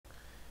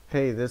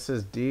Hey, this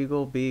is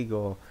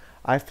DeagleBeagle.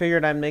 I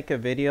figured I'd make a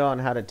video on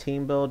how to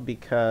team build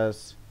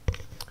because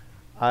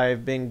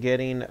I've been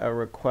getting a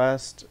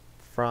request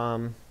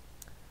from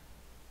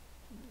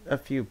a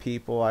few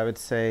people, I would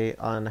say,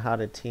 on how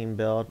to team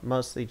build.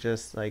 Mostly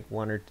just like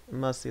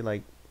mostly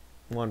like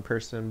one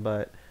person,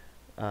 but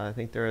I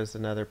think there is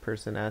another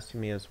person asking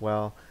me as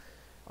well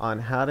on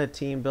how to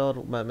team build,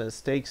 what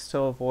mistakes to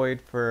avoid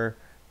for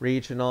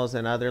regionals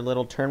and other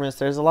little tournaments.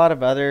 There's a lot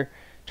of other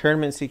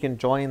tournaments you can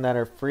join that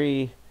are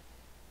free,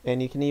 and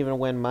you can even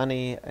win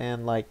money,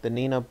 and like the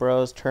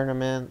Ninobros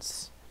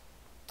tournaments.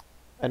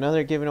 I know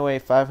they're giving away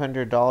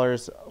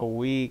 $500 a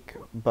week,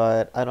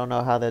 but I don't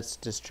know how that's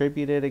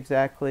distributed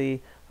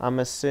exactly. I'm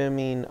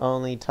assuming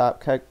only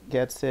Topcut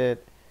gets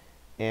it,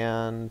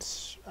 and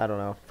I don't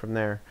know from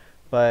there.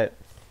 But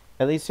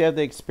at least you have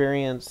the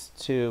experience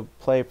to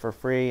play for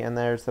free. And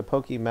there's the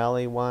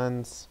PokeMelee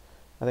ones.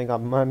 I think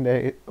on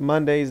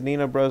Mondays,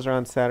 Ninobros are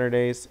on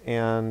Saturdays,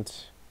 and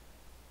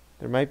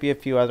there might be a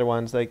few other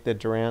ones like the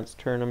Durant's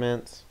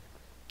tournaments.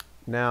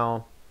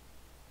 Now,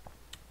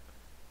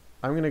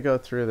 I'm going to go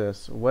through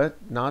this. What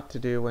not to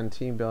do when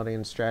team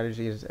building,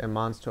 strategies, and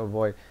Mons to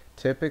avoid.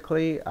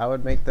 Typically, I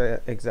would make the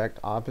exact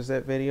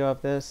opposite video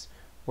of this,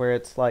 where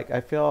it's like,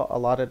 I feel a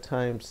lot of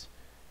times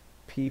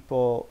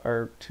people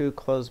are too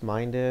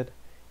close-minded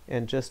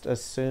and just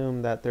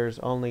assume that there's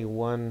only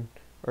one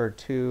or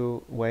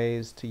two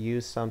ways to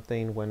use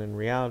something, when in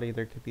reality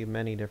there could be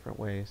many different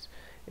ways.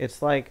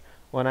 It's like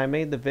when I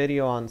made the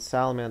video on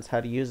Salamence,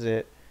 how to use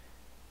it,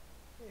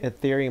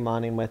 Ethereum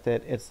modding with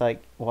it, it's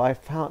like, well,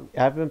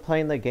 I've been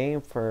playing the game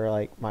for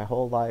like my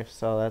whole life,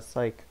 so that's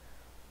like,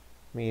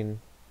 I mean,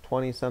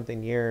 20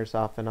 something years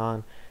off and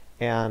on,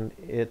 and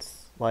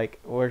it's like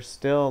we're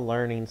still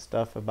learning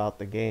stuff about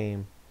the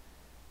game,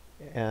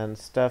 and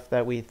stuff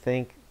that we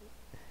think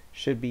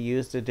should be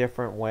used a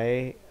different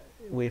way,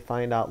 we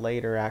find out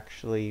later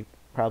actually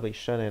probably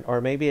shouldn't,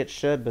 or maybe it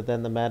should, but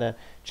then the meta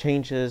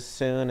changes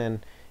soon,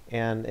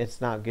 and it's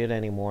not good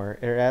anymore,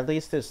 or at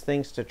least it's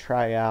things to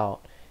try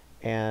out,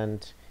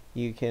 and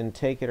you can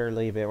take it or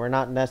leave it. We're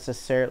not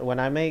necessarily,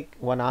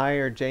 when I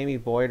or Jamie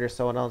Boyd or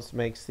someone else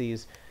makes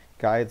these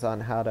guides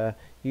on how to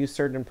use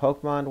certain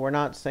Pokemon, we're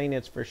not saying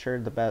it's for sure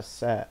the best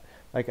set.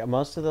 Like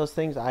most of those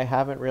things I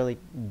haven't really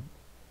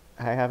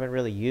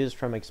used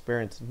from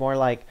experience. It's more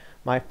like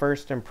my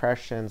first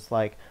impressions,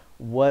 like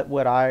what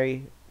would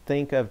I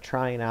think of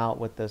trying out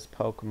with this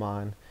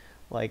Pokemon.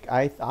 Like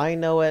I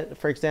know it,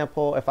 for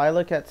example, if I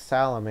look at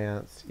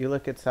Salamence, you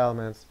look at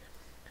Salamence,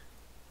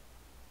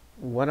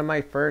 one of my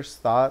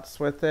first thoughts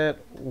with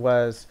it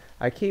was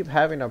I keep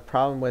having a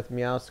problem with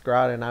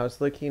Meowscarada, and I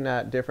was looking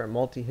at different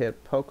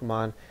multi-hit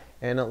Pokemon,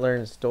 and it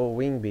learns Dual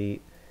Wing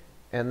Beat,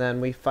 and then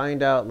we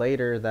find out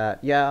later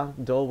that yeah,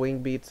 Dual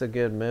Wing Beat's a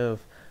good move,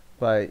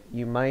 but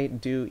you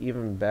might do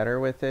even better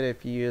with it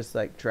if you use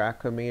like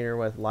Dracometer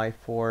with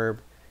Life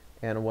Orb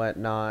and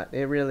whatnot.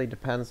 It really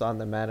depends on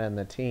the meta and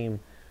the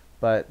team,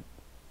 but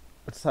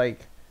it's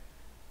like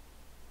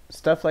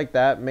stuff like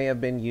that may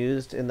have been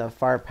used in the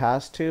far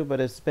past too,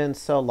 but it's been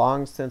so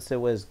long since it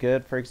was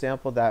good, for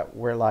example, that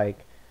we're like,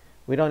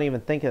 we don't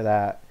even think of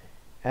that.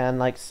 And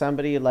like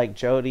somebody like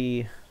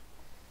Jody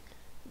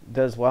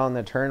does well in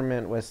the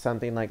tournament with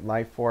something like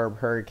Life Orb,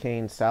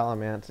 Hurricane,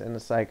 Salamence, and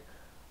it's like,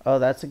 oh,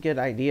 that's a good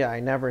idea. I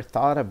never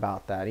thought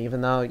about that.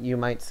 Even though you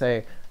might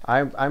say,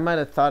 I might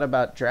have thought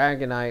about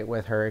Dragonite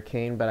with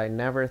Hurricane, but I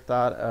never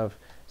thought of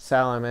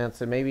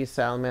Salamence, and maybe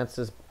Salamence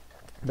is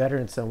better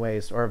in some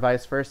ways, or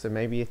vice versa.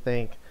 Maybe you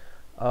think,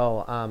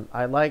 oh,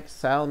 I like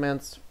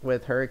Salamence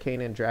with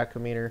Hurricane and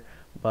Dracometer,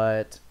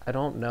 but I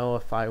don't know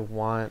if I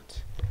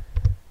want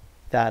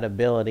that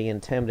ability,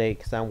 Intimidate,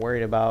 because I'm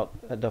worried about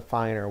a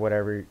Define or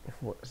whatever.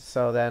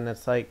 So then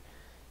it's like,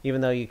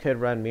 even though you could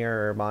run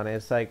Mirror Herb on it,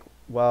 it's like,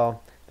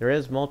 well, there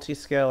is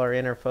multi-scale or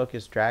inner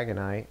focus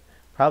Dragonite.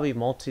 Probably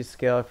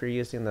multi-scale if you're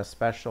using the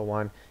special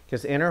one,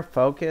 because inner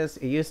focus,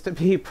 it used to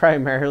be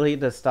primarily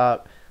to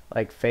stop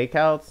like fake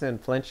outs and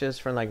flinches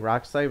from like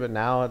Rock Slide, but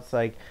now it's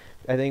like,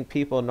 I think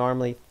people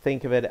normally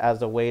think of it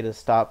as a way to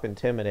stop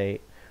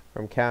Intimidate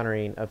from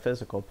countering a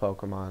physical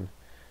Pokemon.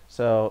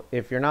 So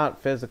if you're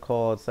not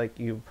physical, it's like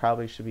you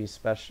probably should be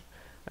special.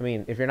 I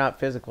mean, if you're not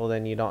physical,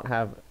 then you don't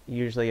have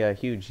usually a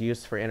huge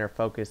use for inner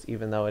focus,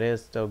 even though it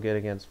is still good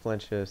against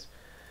flinches.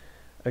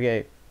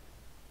 Okay,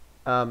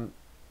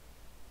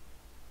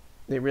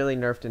 they really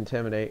nerfed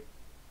Intimidate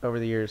over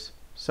the years.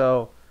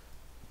 So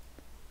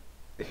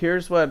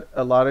here's what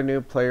a lot of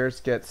new players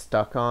get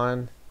stuck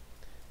on,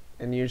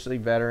 and usually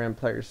veteran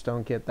players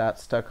don't get that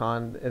stuck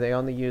on. They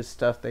only use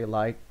stuff they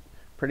like,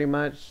 pretty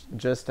much,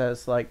 just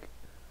as like,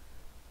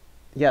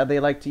 yeah, they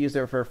like to use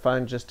it for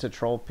fun, just to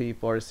troll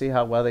people or see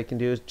how well they can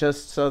do,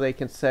 just so they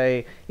can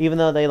say, even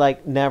though they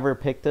like never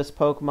picked this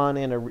Pokemon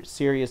in a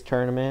serious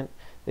tournament,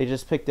 they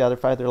just picked the other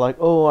five. They're like,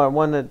 oh, I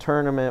won the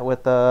tournament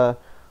with the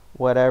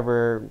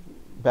whatever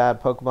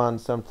bad Pokemon,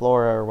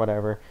 Sunflora or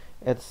whatever.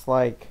 It's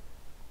like,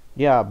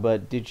 yeah,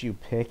 but did you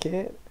pick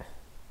it?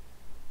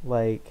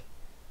 Like,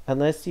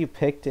 unless you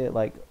picked it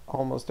like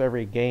almost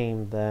every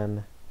game,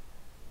 then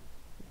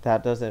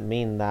that doesn't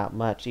mean that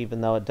much,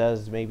 even though it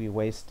does maybe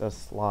waste a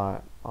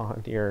slot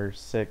on your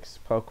 6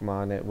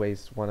 Pokemon. It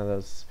wastes one of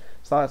those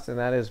slots, and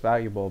that is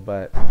valuable,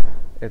 but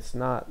it's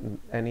not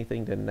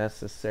anything to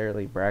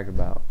necessarily brag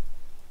about.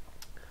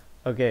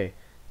 Okay,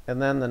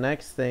 and then the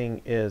next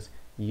thing is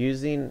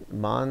using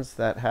Mons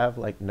that have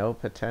like no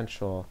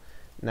potential.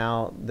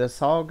 Now,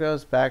 this all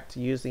goes back to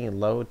using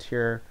low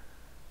tier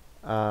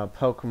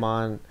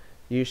Pokemon.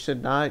 You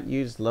should not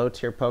use low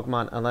tier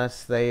Pokemon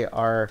unless they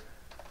are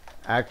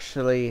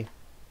actually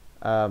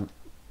high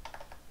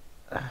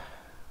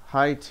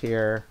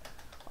tier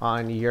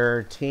on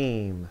your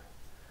team.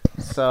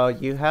 So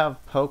you have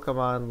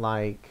Pokemon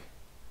like,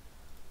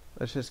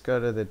 let's just go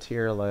to the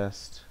tier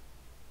list.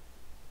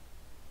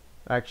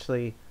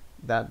 Actually,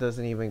 that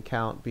doesn't even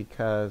count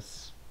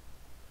because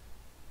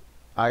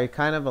I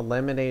kind of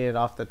eliminated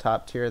off the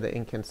top tier the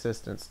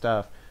inconsistent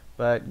stuff.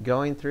 But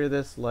going through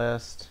this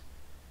list,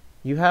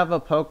 you have a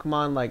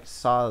Pokemon like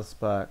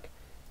Sawsbuck,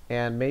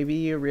 and maybe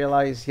you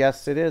realize,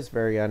 yes, it is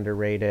very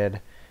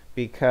underrated,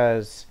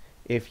 because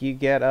if you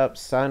get up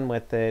Sun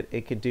with it,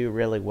 it could do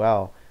really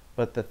well.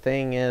 But the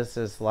thing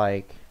is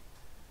like,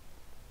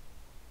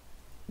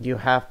 you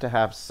have to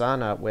have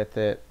Sun up with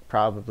it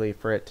probably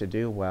for it to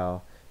do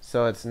well.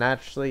 So it's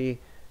naturally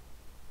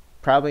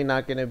probably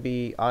not going to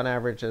be on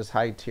average as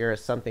high tier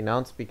as something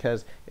else,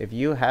 because if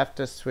you have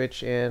to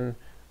switch in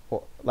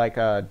like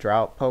a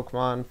drought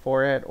Pokemon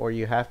for it, or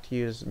you have to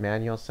use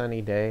manual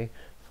Sunny Day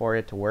for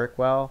it to work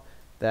well,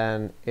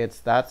 then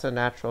that's a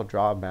natural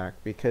drawback,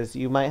 because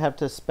you might have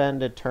to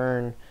spend a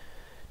turn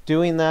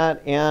doing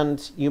that,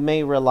 and you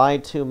may rely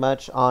too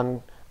much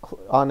on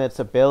its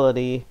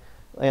ability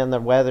and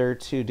the weather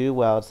to do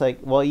well. It's like,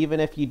 well, even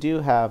if you do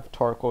have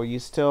Torkoal, you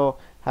still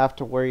have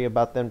to worry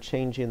about them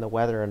changing the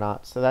weather or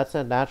not. So that's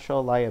a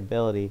natural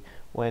liability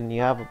when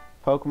you have a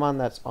Pokemon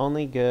that's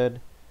only good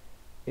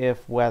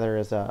if weather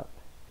is up.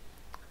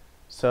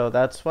 So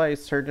that's why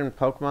certain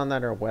Pokemon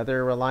that are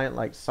weather reliant,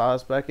 like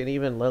Sawsbuck and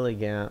even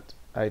Lilligant,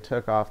 I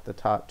took off the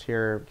top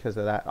tier because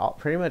of that.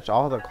 Pretty much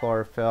all the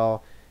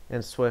Chlorophyll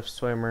and Swift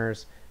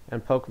Swimmers,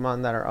 and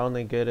Pokemon that are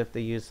only good if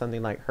they use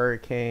something like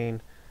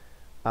Hurricane.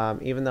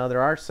 Even though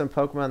there are some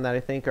Pokemon that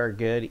I think are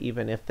good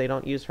even if they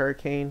don't use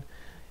Hurricane.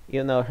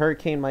 Even though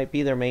Hurricane might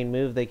be their main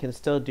move, they can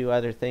still do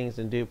other things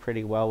and do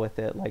pretty well with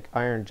it, like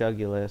Iron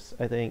Jugulis.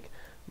 I think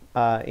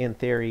in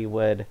theory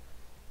would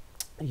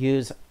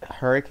use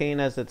Hurricane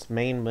as its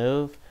main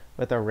move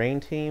with a rain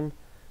team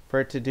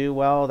for it to do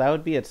well. That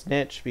would be its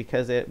niche,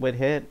 because it would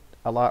hit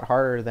a lot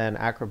harder than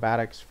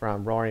Acrobatics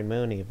from Roaring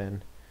Moon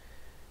even.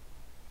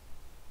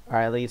 Or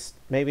at least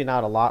maybe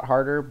not a lot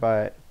harder,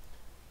 but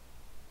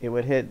it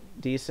would hit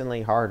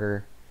decently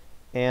harder.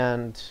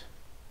 And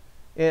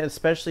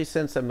especially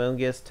since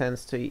Amoonguss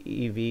tends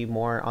to EV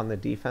more on the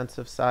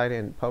defensive side,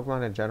 and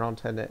Pokemon in general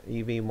tend to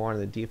EV more on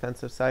the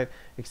defensive side,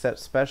 except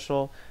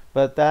Special.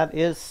 But that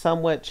is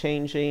somewhat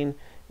changing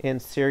in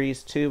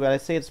Series 2, but I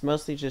say it's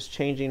mostly just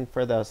changing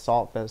for the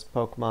Assault Vest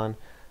Pokemon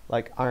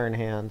like Iron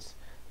Hands.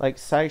 Like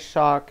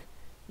Psyshock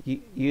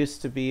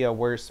used to be a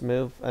worse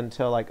move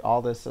until like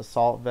all this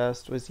Assault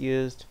Vest was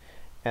used.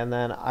 And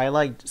then I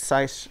like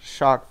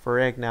Psyshock for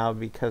Egg now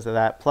because of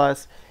that.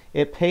 Plus,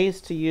 it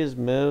pays to use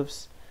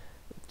moves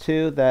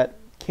too that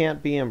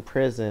can't be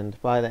imprisoned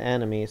by the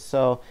enemy.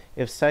 So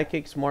if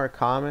Psychic's more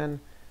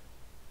common,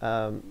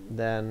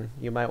 then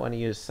you might want to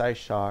use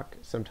Psyshock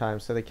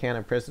sometimes so they can't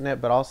imprison it,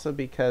 but also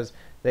because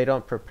they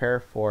don't prepare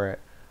for it.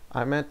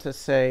 I meant to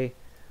say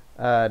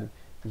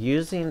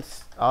using,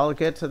 I'll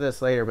get to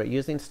this later, but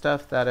using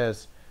stuff that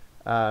is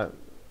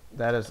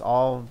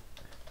all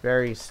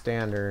very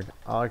standard.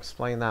 I'll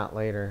explain that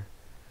later.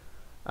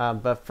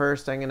 But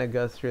first I'm going to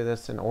go through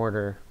this in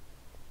order.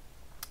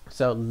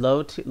 So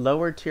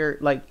lower tier,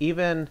 like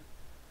even,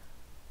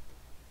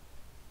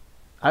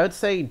 I would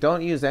say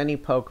don't use any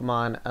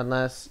Pokemon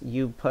unless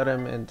you put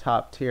them in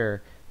top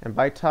tier. And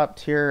by top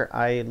tier,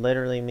 I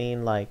literally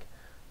mean like,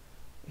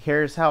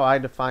 here's how I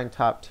define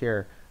top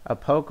tier. A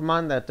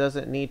Pokemon that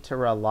doesn't need to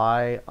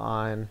rely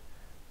on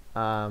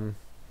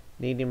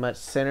needing much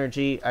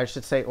synergy, I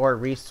should say, or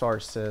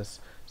resources.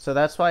 So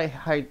that's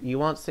why you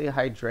won't see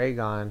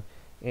Hydreigon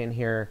in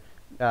here.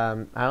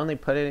 I only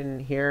put it in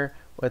here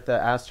with the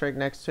asterisk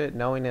next to it,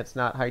 knowing it's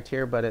not high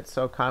tier, but it's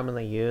so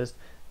commonly used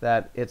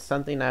that it's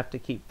something I have to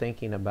keep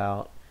thinking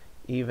about,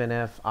 even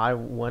if I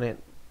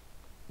wouldn't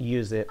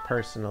use it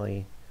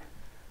personally.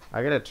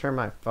 I gotta turn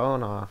my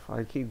phone off.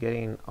 I keep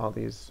getting all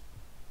these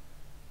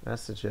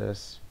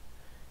messages.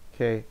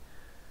 Okay.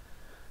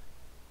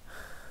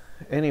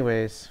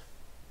 Anyways.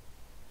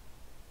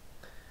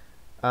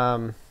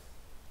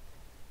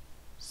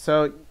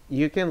 So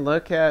you can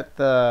look at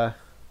the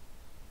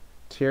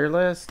tier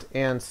list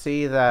and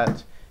see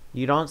that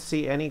you don't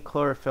see any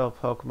Chlorophyll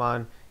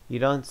Pokemon. You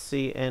don't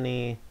see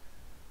any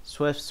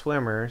Swift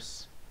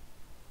Swimmers.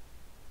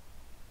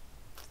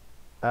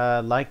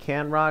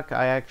 Lycanroc,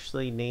 I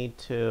actually need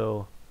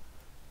to,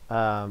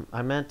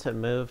 I meant to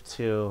move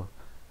to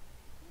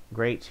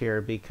Great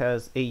Tier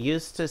because it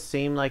used to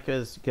seem like it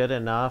was good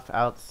enough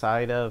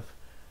outside of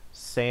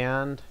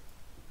Sand,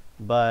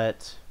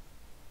 but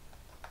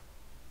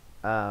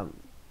I'll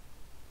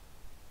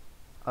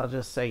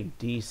just say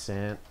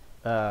decent,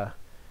 but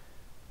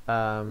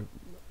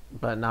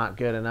not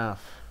good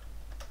enough.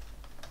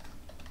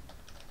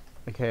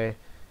 Okay,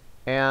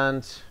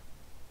 and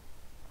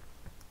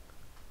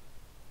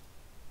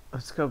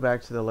let's go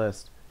back to the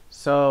list.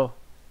 So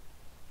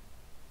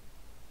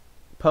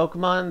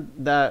Pokemon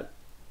that,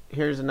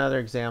 here's another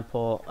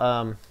example.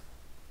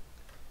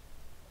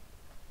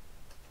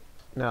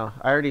 No,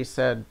 I already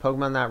said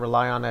Pokemon that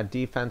rely on a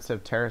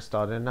defensive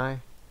Terrastall, didn't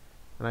I?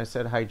 When I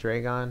said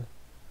Hydreigon,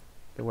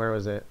 where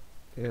was it?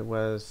 It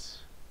was,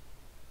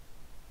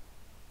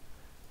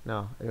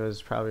 no, it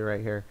was probably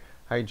right here.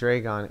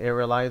 Hydreigon, it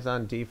relies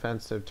on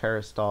defensive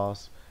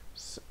Terrastalls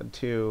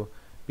to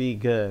be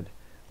good.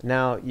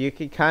 Now, you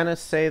could kind of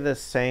say the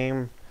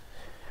same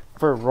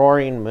for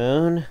Roaring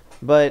Moon,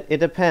 but it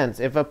depends.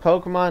 If a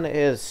Pokemon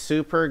is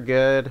super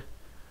good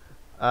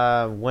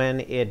when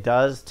it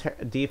does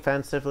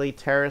defensively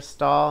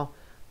Terrastall,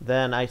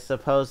 then I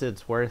suppose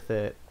it's worth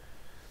it.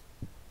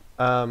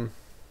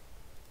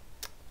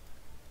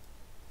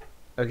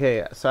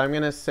 Okay, so I'm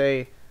going to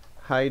say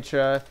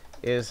Hydra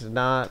is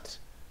not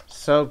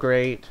so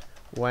great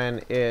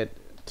when it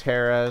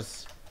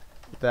terras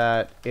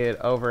that it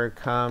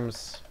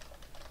overcomes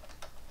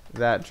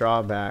that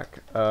drawback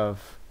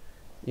of,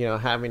 you know,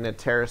 having a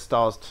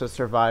Terrastall to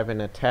survive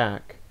an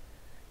attack.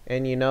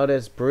 And you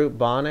notice Brute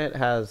Bonnet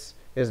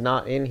is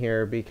not in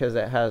here because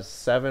it has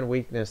 7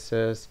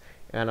 weaknesses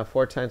and a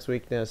 4x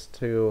weakness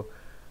to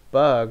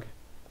Bug.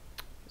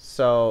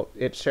 So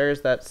it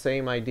shares that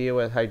same idea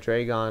with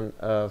Hydreigon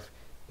of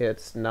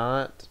it's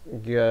not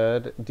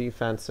good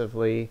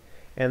defensively.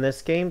 And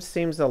this game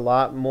seems a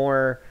lot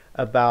more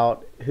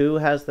about who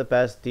has the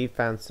best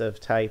defensive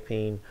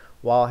typing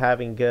while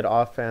having good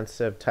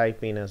offensive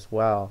typing as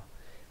well.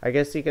 I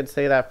guess you could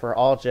say that for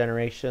all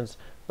generations,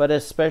 but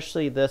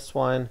especially this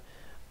one.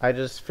 I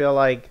just feel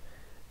like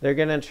they're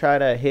going to try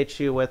to hit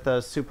you with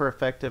a super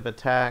effective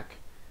attack,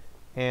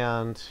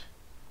 and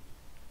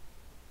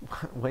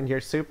when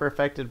you're super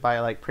affected by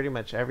like pretty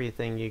much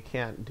everything, you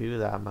can't do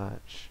that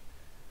much.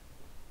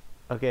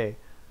 Okay,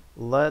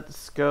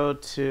 let's go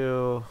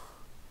to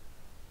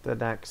the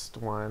next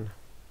one.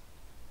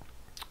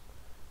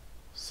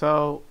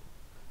 So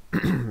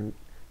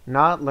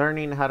not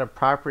learning how to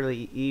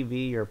properly EV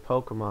your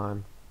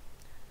Pokemon.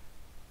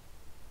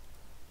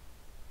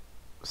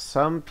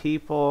 Some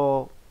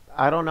people,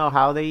 I don't know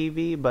how they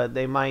EV, but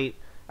they might.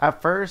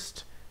 At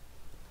first,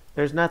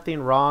 there's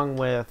nothing wrong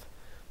with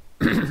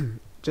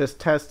just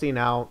testing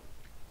out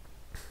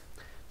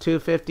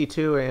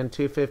 252 and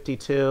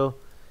 252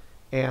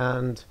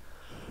 and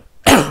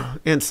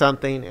in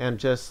something and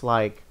just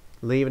like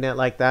leaving it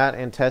like that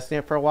and testing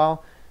it for a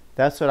while.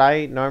 That's what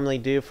I normally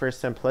do for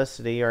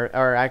simplicity,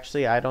 or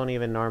actually I don't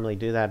even normally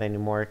do that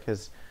anymore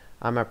because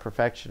I'm a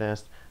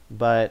perfectionist,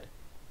 but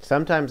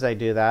sometimes I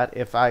do that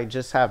if I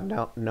just have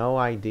no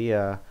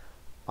idea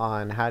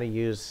on how to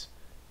use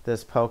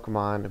this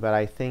Pokemon, but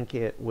I think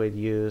it would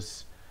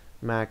use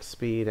max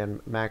speed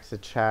and max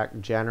attack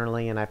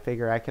generally, and I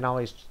figure I can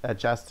always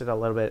adjust it a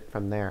little bit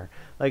from there.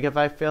 Like if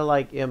I feel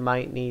like it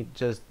might need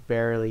just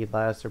barely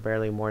less or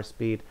barely more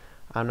speed,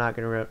 I'm not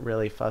going to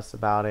really fuss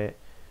about it,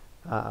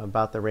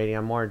 about the rating.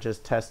 I'm more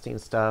just testing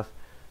stuff.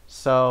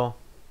 So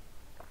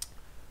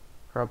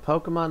for a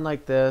Pokemon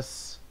like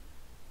this,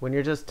 when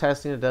you're just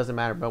testing, it doesn't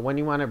matter. But when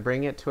you want to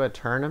bring it to a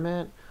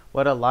tournament,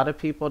 what a lot of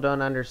people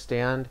don't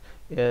understand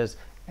is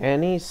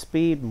any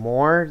speed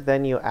more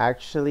than you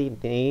actually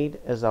need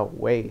is a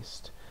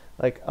waste.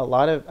 Like a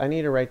lot of, I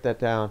need to write that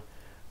down.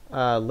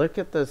 Look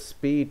at the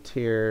speed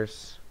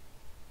tiers.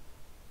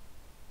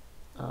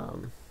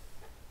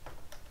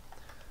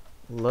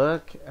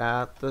 Look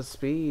at the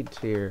speed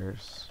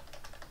tiers.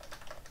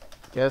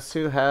 Guess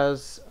who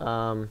has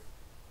the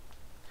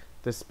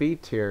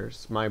speed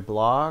tiers? My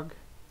blog.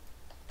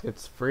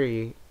 It's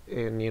free,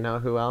 and you know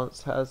who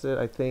else has it?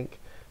 I think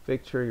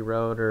Victory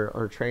Road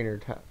or Trainer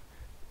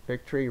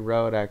Victory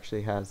Road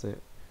actually has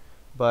it.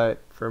 But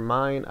for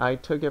mine, I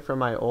took it from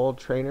my old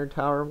Trainer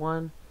Tower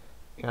one,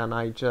 and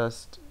I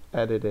just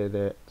edited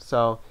it.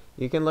 So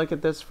you can look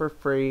at this for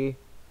free.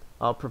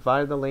 I'll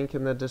provide the link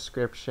in the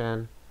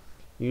description.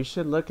 You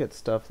should look at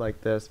stuff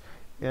like this.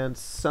 And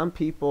some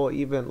people,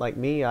 even like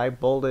me, I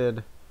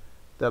bolded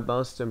the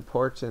most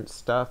important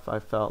stuff, I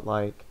felt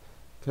like,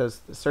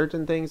 because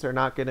certain things are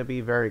not going to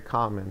be very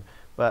common,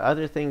 but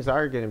other things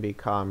are going to be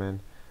common.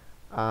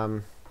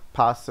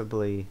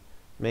 Possibly,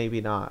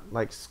 maybe not.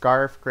 Like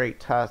Scarf Great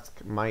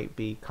Tusk might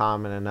be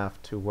common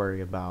enough to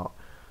worry about,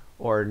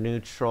 or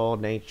Neutral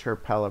Nature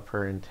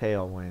Pelipper and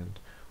Tailwind,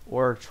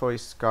 or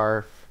Choice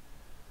Scarf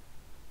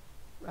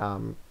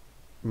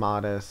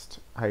Modest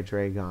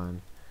Hydreigon.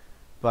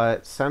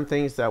 But some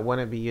things that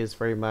wouldn't be used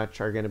very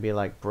much are going to be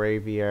like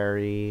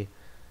Braviary,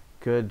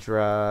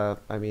 Goodra.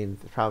 I mean,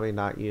 probably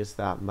not used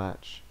that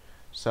much.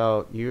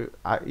 So you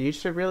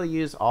should really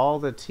use all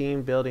the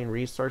team building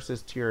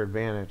resources to your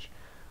advantage.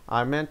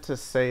 I meant to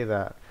say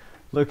that.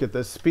 Look at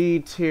the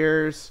speed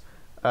tiers.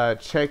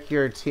 Check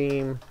your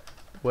team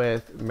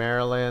with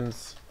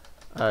Maryland's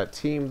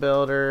team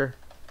builder.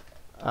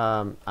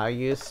 I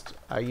used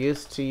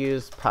to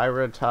use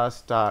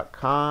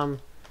pyrotoss.com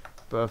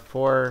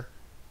before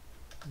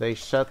they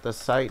shut the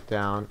site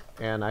down,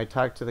 and I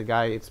talked to the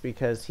guy. It's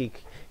because he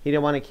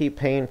didn't want to keep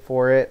paying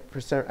for it. For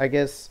some, I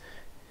guess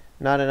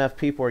not enough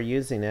people are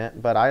using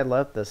it, but I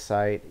love the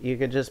site. You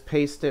could just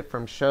paste it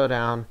from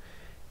Showdown,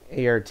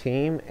 your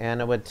team, and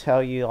it would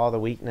tell you all the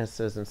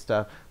weaknesses and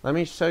stuff. Let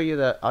me show you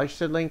that. I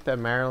should link the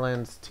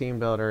Maryland's team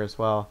builder as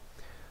well.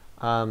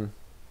 I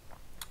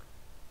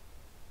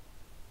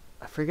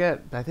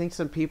forget, I think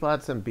some people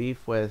had some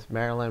beef with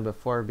Maryland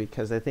before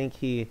because I think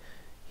he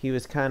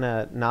was kind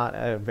of not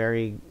a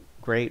very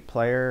great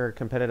player or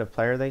competitive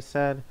player, they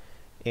said,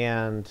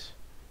 and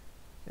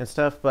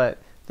stuff. But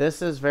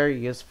this is very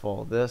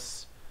useful,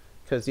 this,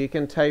 because you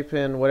can type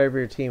in whatever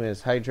your team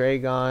is,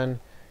 Hydreigon,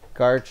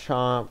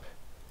 Garchomp,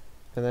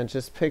 and then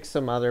just pick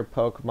some other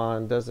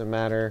Pokemon, doesn't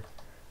matter,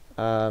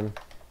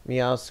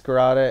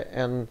 Meowscarada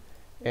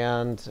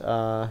and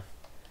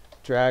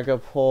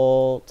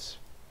Dragapult,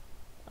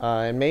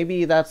 and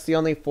maybe that's the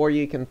only 4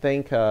 you can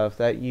think of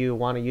that you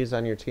want to use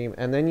on your team.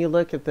 And then you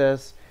look at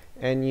this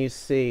and you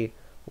see,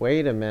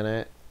 wait a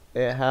minute,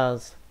 it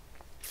has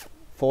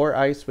 4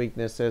 ice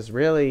weaknesses.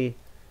 Really,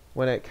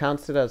 when it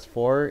counts it as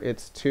 4,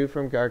 it's 2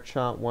 from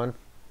Garchomp, 1.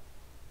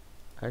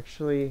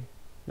 Actually,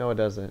 no, it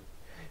doesn't.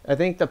 I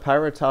think the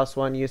Pyrotoss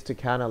one used to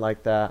count it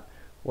like that,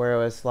 where it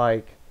was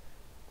like,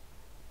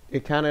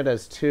 it counted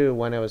as 2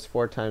 when it was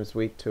 4 times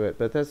weak to it.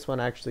 But this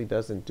one actually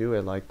doesn't do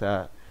it like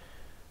that.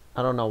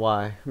 I don't know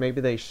why. Maybe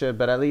they should,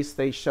 but at least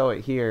they show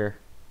it here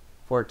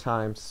 4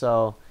 times.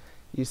 So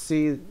you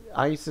see,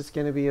 ice is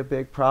going to be a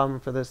big problem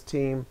for this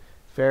team.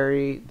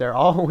 Fairy, they're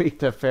all weak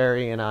to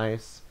Fairy and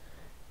Ice,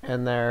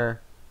 and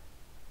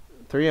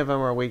 3 of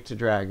them are weak to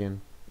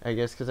Dragon. I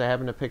guess because I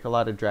happen to pick a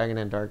lot of Dragon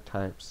and Dark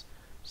types.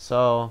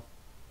 So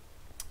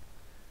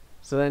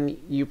then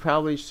you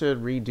probably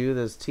should redo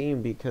this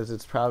team because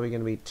it's probably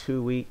going to be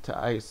too weak to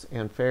Ice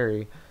and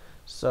Fairy.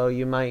 So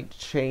you might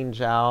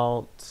change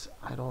out,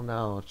 I don't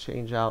know,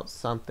 change out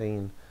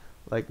something.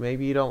 Like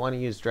maybe you don't want to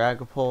use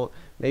Dragapult.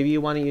 Maybe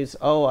you want to use,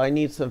 oh, I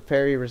need some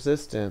Fairy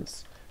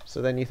resistance.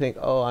 So then you think,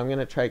 oh, I'm going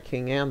to try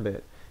King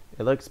Ambit.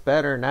 It looks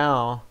better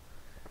now,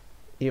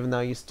 even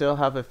though you still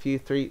have a few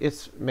 3.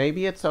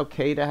 Maybe it's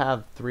okay to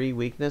have 3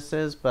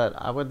 weaknesses, but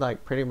I would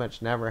like pretty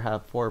much never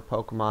have 4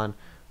 Pokemon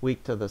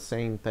weak to the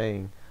same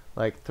thing.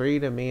 Like 3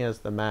 to me is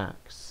the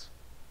max.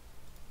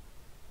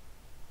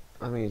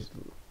 I mean,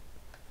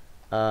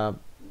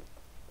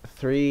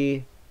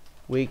 3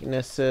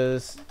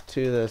 weaknesses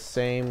to the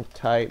same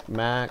type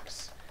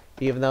max,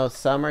 even though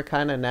some are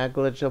kind of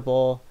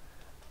negligible,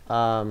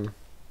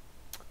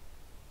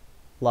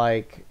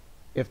 like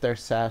if they're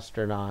sashed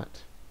or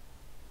not.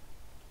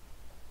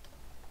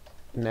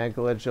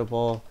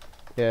 Negligible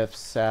if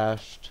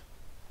sashed,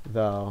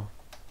 though.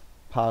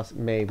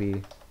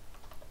 Maybe.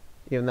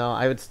 Even though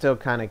I would still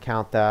kind of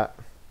count that.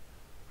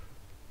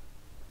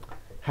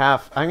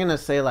 Half, I'm going to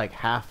say like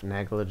half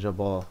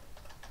negligible.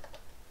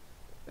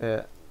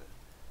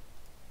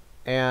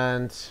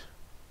 And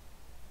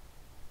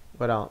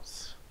what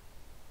else?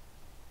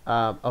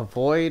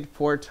 Avoid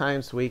 4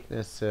 times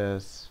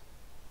weaknesses.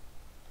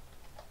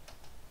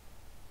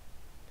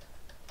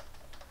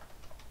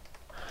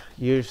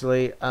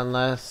 Usually,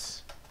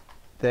 unless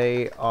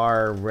they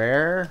are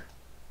rare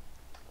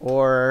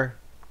or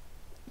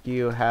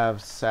you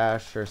have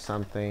sash or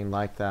something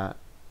like that.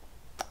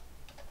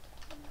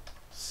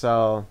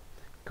 So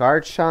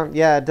Garchomp,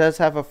 yeah, it does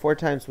have a 4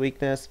 times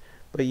weakness,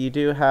 but you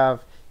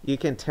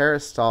can Terra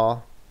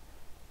Stall.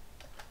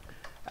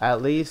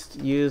 At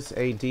least use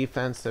a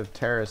defensive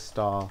Terra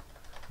Stall.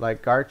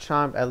 Like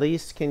Garchomp at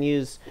least can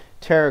use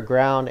Terra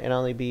Ground and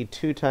only be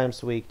 2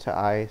 times weak to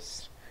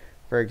Ice,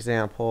 for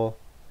example.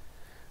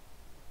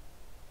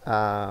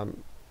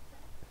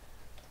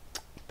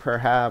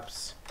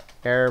 Perhaps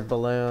Air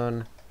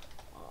Balloon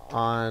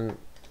on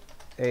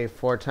a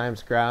 4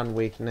 times ground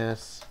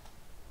weakness,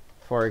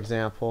 for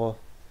example.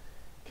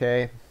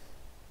 Okay.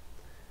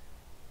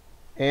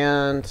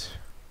 And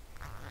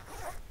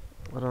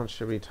what else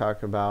should we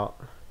talk about?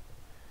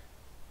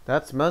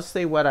 That's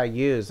mostly what I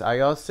use. I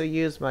also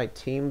use my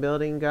team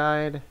building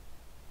guide.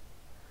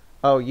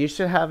 Oh, you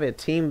should have a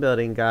team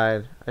building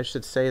guide. I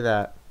should say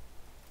that.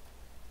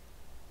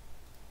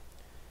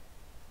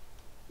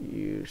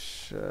 You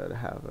should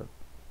have a...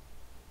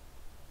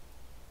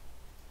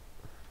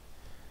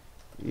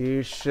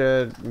 You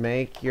should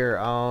make your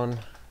own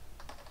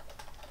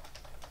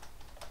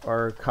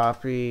or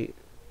copy...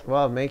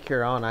 Well, make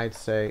your own, I'd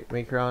say.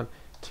 Make your own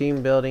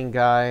team building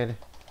guide.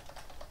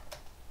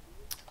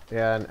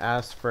 Yeah, and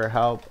ask for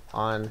help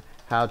on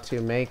how to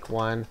make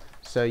one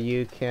so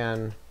you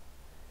can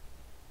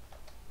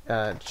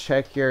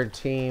check your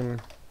team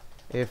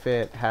if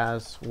it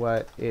has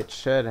what it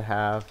should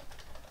have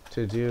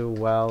to do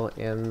well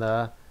in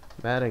the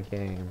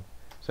metagame.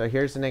 So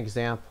here's an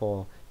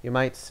example. You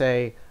might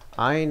say,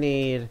 I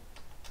need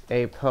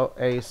a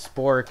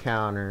spore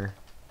counter,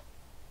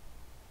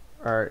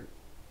 or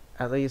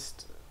at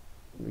least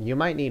you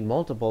might need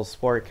multiple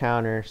sport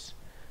counters.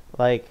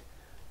 Like,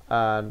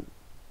 I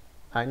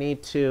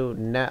need to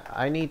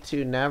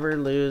never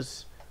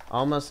lose,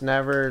 almost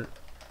never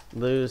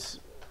lose,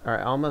 or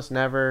almost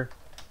never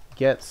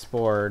get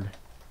spored.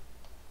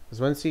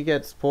 Because once you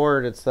get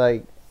spored, it's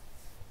like,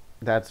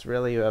 that's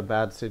really a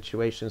bad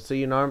situation. So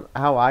you know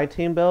how I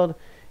team build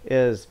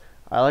is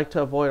I like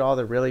to avoid all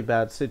the really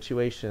bad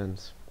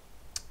situations.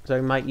 So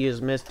you might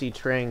use Misty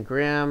Terrain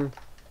Grim.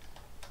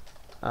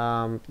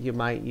 You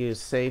might use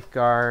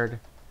Safeguard,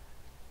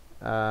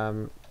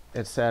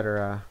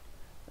 etc.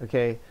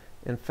 Okay.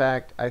 In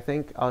fact, I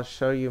think I'll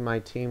show you my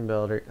team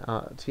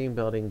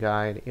building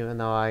guide, even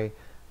though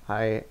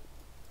I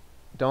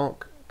don't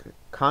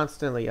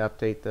constantly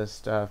update this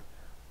stuff.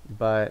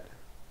 But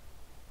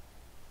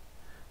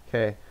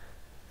okay.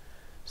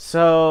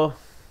 So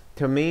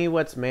to me,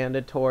 what's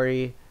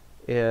mandatory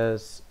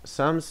is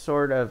some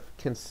sort of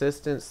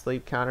consistent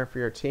sleep counter for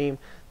your team.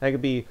 That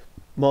could be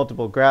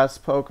multiple grass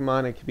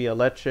Pokemon. It could be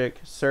electric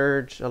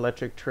surge,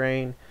 electric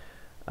terrain,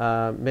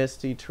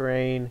 misty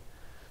terrain,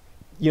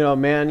 you know,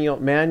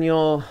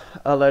 manual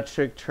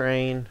electric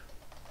terrain.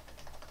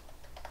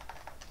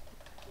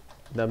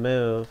 The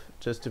move,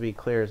 just to be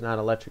clear, is not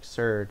electric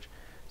surge.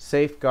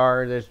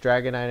 Safeguard, there's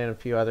Dragonite and a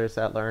few others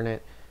that learn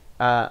it.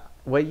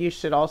 What you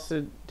should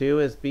also do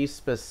is be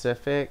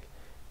specific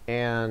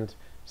and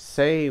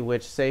say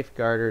which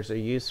safeguarders are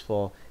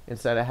useful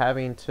instead of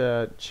having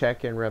to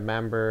check and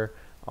remember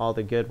all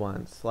the good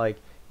ones.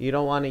 Like, you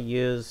don't want to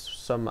use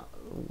some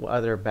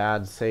other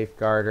bad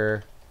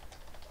safeguarder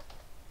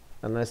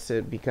unless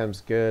it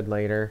becomes good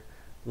later.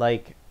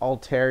 Like,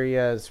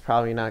 Altaria is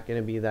probably not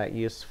going to be that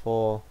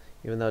useful,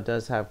 even though it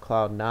does have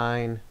Cloud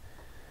 9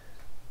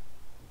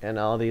 and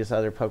all these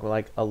other Pokemon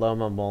like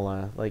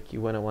Alomomola. Like,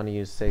 you wouldn't want to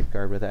use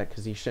Safeguard with that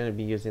because you shouldn't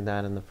be using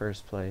that in the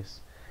first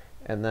place.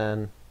 And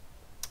then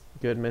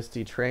good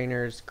Misty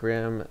Trainers,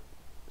 Grim,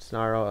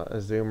 Snarl,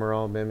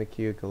 Azumarill,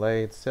 Mimikyu,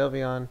 Gallade,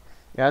 Sylveon.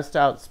 It has to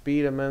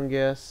outspeed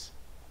Amoonguss,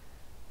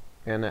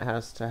 and it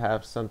has to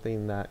have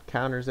something that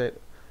counters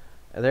it.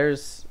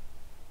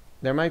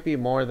 There might be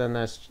more than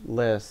this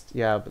list,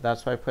 yeah, but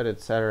that's why I put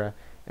etc.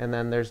 And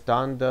then there's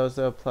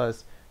Dondozo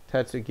plus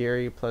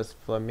Tetsugiri plus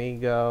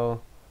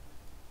Flamigo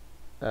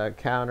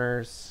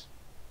counters.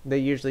 They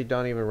usually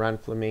don't even run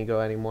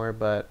Flamigo anymore,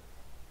 but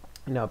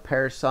you know,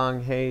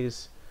 Parasong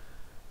Haze.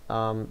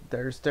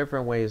 There's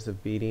different ways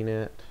of beating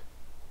it.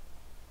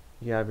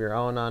 You have your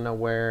own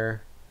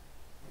unaware.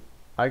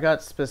 I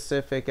got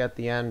specific at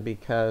the end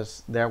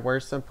because there were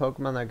some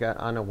Pokemon that got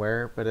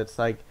unaware, but it's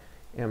like,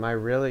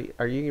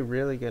 are you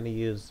really going to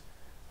use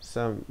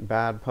some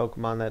bad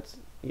Pokemon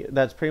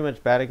that's pretty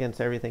much bad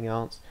against everything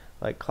else,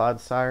 like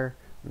Clodsire?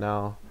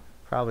 No,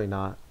 probably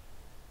not.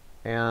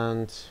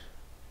 And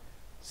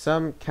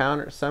some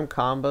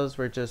combos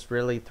were just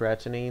really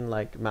threatening,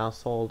 like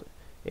Mousehold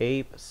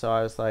Ape, so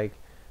I was like,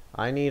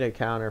 I need a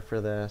counter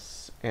for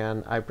this,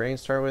 and I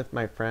brainstormed with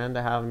my friend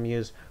to have him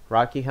use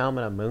Rocky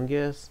Helmet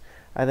Amoonguss.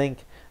 I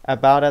think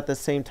about at the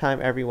same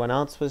time everyone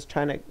else was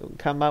trying to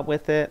come up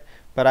with it,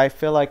 but I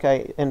feel like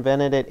I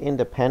invented it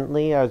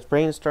independently. I was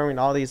brainstorming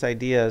all these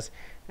ideas,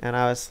 and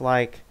I was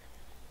like,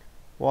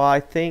 well, I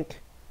think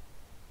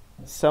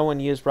someone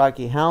used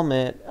Rocky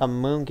Helmet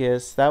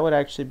Amoonguss. That would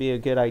actually be a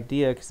good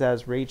idea because it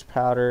has Rage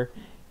Powder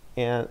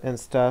and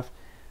stuff,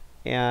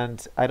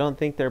 and I don't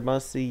think they're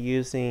mostly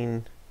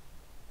using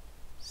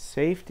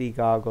safety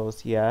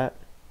goggles yet,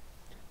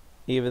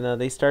 even though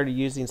they started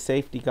using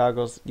safety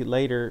goggles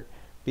later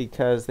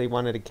because they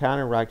wanted to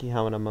counter Rocky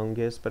Helmet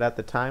Amoonguss, but at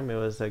the time it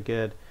was a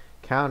good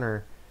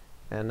counter,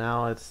 and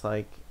now it's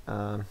like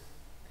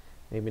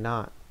maybe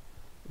not,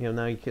 even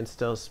though you can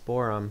still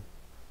spore them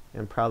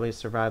and probably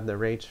survive the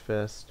Rage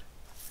Fist.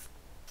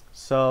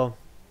 So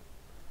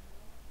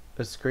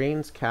the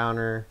screens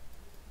counter,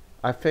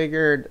 I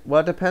figured, well,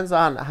 it depends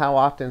on how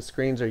often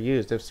screens are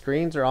used. If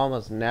screens are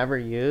almost never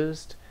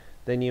used,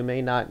 then you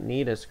may not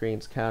need a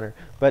screens counter.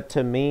 But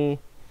to me,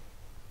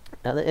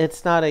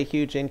 it's not a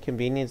huge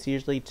inconvenience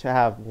usually to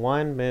have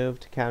one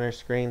move to counter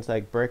screens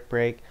like Brick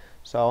Break.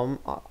 So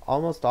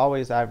almost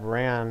always I've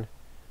ran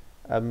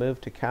a move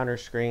to counter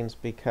screens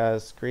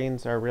because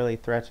screens are really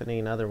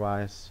threatening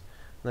otherwise.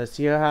 Unless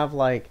you have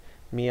like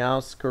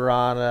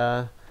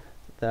Meowscarada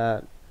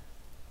that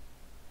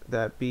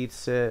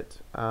beats it.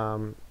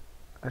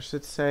 I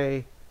should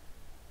say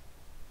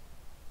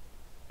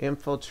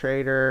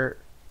Infiltrator.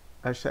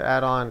 I should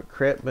add on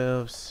crit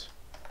moves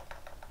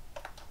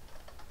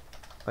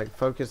like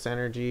Focus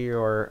Energy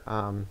or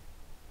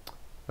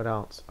what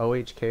else?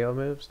 OHKO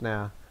moves?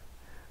 Nah.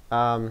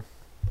 Oh,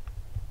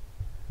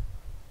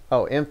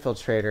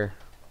 Infiltrator.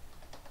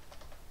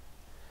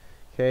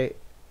 Okay,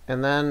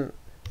 and then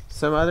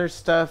some other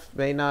stuff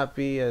may not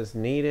be as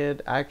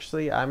needed.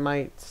 Actually, I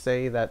might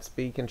say that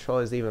speed control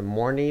is even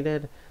more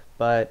needed,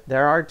 but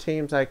there are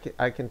teams I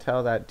can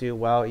tell that do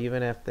well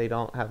even if they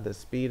don't have the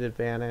speed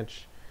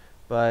advantage.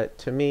 But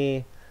to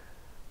me,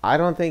 I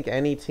don't think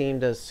any team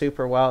does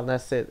super well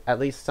unless it at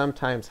least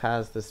sometimes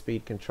has the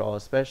speed control,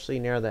 especially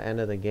near the end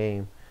of the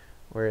game,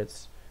 where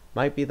it's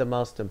might be the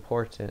most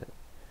important.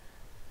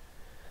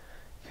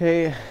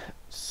 Okay,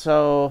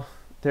 so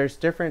there's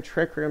different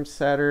Trick Room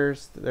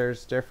setters,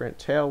 there's different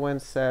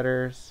Tailwind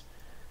setters,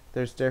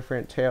 there's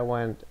different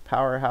Tailwind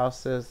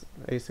powerhouses,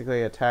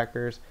 basically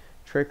attackers,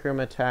 Trick Room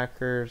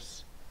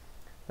attackers.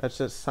 That's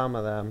just some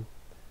of them.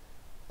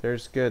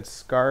 There's good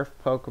Scarf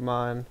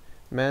Pokemon.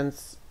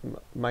 Mons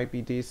might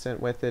be decent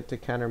with it to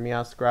counter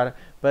Meowscarada,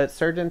 but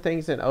certain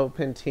things in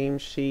open team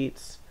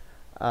sheets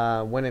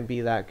wouldn't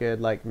be that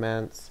good like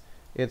Mons.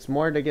 It's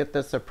more to get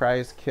the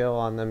surprise kill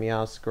on the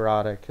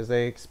Meowscarada because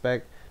they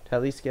expect to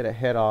at least get a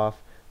hit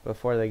off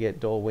before they get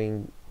dual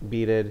wing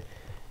beated.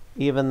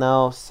 Even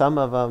though some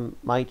of them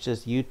might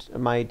just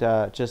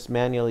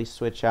manually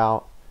switch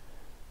out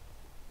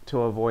to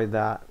avoid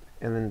that.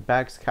 And then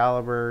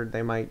Baxcalibur,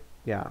 they might,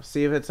 yeah.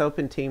 See, if it's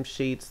open team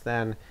sheets,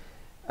 then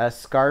a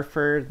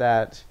Scarfer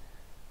that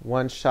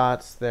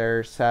one-shots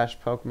their Sash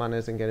Pokemon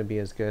isn't going to be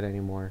as good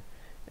anymore.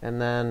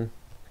 And then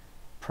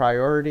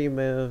priority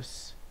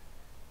moves,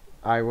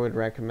 I would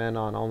recommend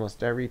on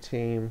almost every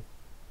team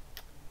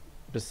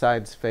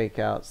besides Fake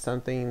Out.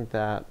 Something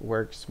that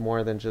works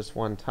more than just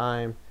one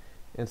time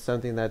and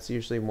something that's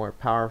usually more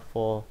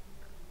powerful.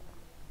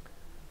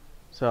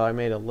 So I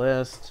made a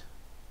list.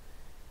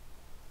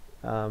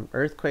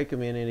 Earthquake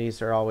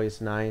immunities are always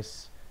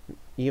nice,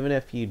 even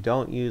if you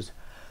don't use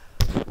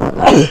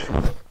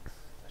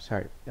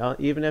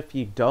even if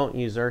you don't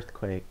use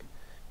Earthquake,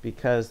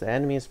 because the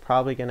enemy is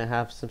probably going to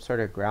have some sort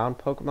of ground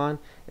Pokemon,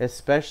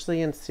 especially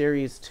in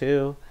Series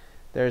 2.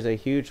 There's a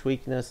huge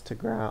weakness to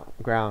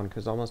ground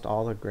because almost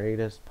all the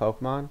greatest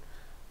Pokemon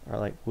are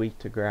like weak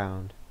to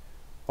ground,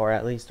 or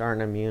at least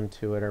aren't immune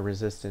to it or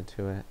resistant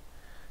to it.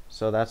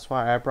 So that's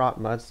why I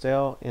brought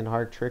Mudsdale in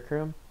Hard Trick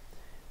Room.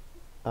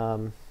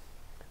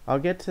 I'll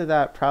get to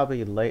that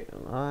probably late.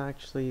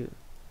 Actually,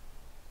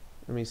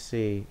 let me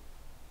see.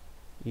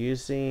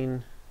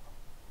 Using,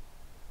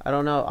 I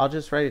don't know. I'll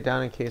just write it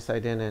down in case I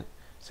didn't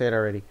say it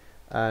already.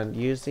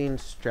 Using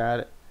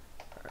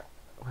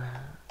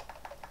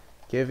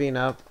giving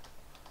up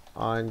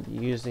on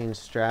using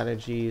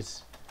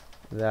strategies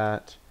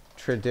that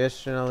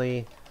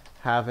traditionally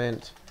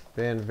haven't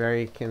been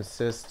very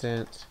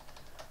consistent.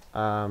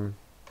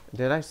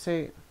 Did I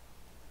say?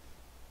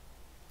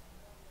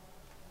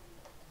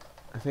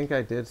 I think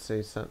I did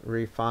say something.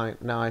 Refine.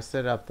 No, I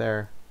said up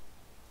there.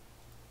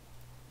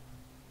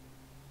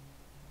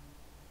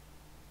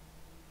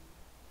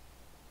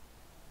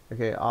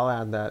 Okay, I'll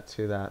add that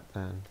to that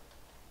then.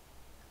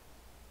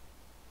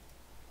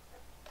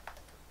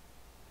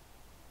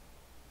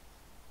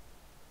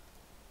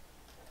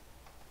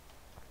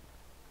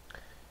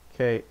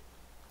 Okay,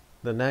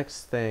 the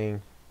next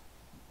thing.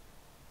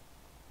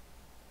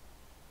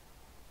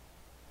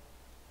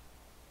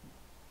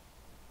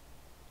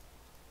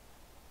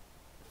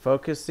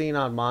 Focusing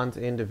on Mons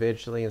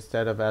individually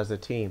instead of as a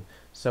team.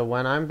 So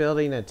when I'm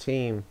building a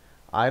team,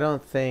 I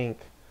don't think,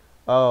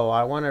 oh,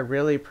 I want to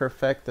really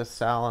perfect the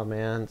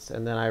Salamence,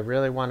 and then I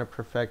really want to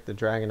perfect the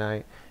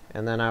Dragonite,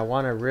 and then I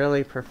want to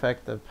really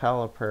perfect the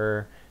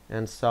Pelipper,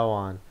 and so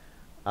on.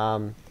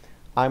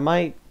 I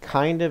might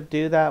kind of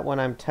do that when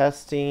I'm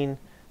testing,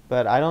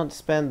 but I don't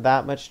spend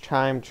that much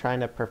time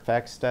trying to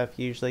perfect stuff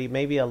usually.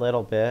 Maybe a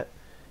little bit,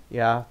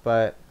 yeah,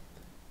 but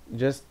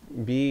just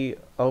be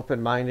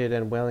open-minded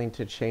and willing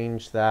to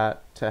change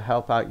that to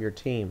help out your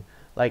team.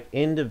 Like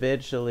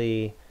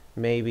individually,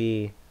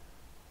 maybe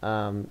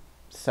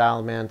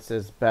Salamence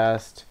is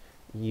best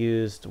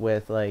used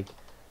with like,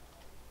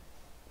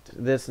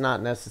 this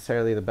not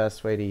necessarily the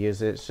best way to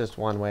use it, it's just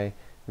one way.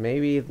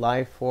 Maybe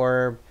Life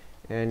Orb,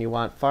 and you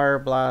want Fire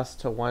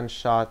Blast to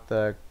one-shot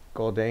the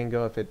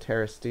Goldango if it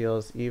Terra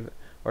Steals, even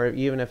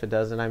if it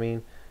doesn't, I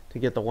mean, to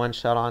get the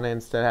one-shot on it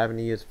instead of having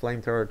to use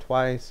Flamethrower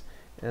twice.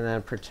 And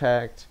then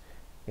Protect,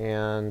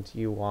 and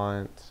you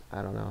want,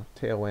 I don't know,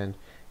 Tailwind.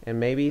 And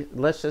maybe,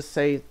 let's just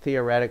say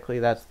theoretically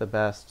that's the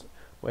best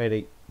way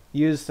to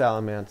use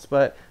Salamence.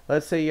 But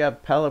let's say you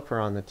have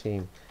Pelipper on the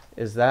team.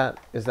 Is that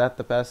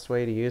the best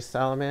way to use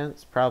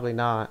Salamence? Probably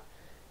not.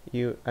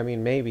 I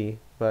mean, maybe,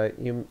 but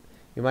you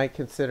might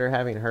consider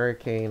having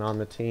Hurricane on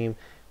the team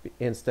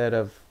instead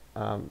of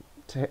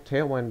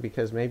Tailwind,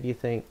 because maybe you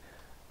think,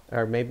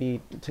 or maybe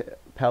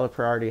Pelipper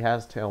already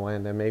has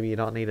Tailwind, and maybe you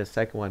don't need a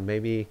second one.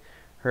 Maybe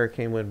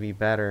Hurricane would be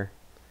better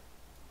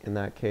in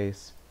that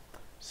case.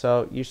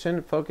 So you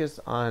shouldn't focus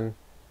on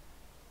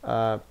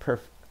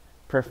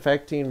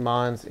perfecting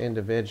Mons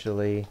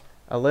individually.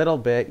 A little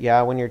bit,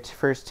 yeah, when you're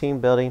first team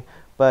building,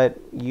 but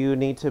you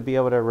need to be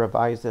able to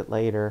revise it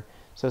later.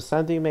 So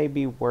something may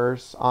be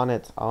worse on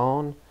its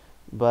own,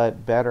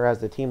 but better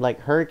as a team.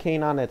 Like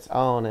Hurricane on its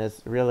own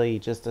is really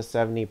just a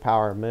 70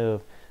 power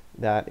move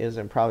that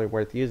isn't probably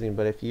worth using,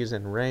 but if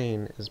using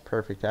Rain is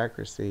perfect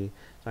accuracy,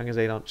 as long as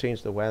they don't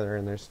change the weather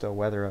and there's still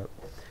weather up.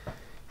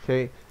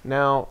 Okay,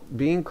 now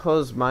being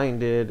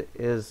closed-minded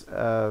is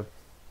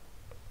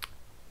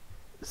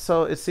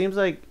so it seems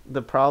like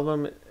the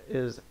problem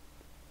is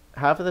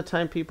half of the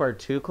time people are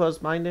too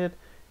closed-minded,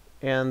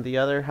 and the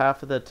other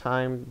half of the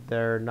time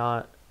they're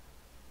not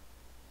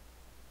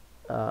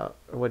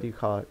what do you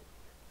call it,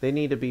 they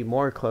need to be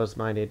more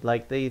closed-minded.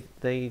 Like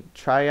they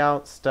try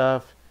out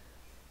stuff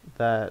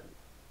that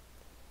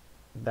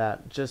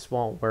just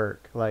won't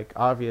work. Like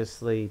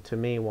obviously to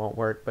me won't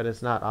work, but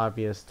it's not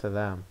obvious to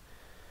them.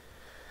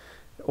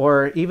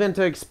 Or even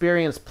to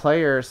experienced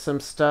players,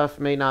 some stuff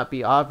may not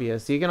be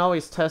obvious. You can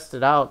always test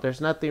it out. There's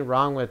nothing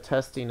wrong with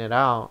testing it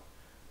out,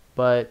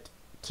 but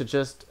to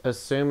just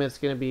assume it's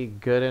going to be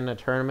good in a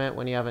tournament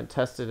when you haven't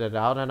tested it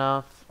out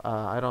enough,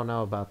 I don't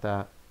know about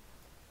that.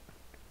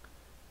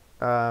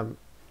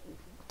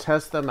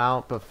 Test them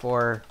out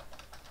before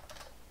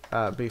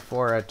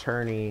a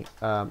tourney,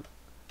 a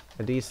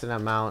decent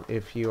amount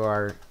if you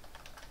are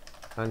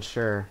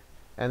unsure.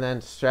 And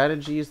then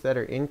strategies that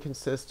are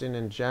inconsistent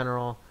in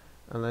general,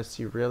 unless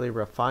you really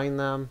refine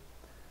them.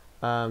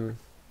 I'm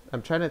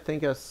trying to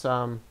think of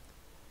some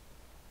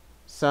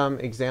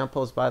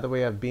examples, by the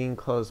way, of being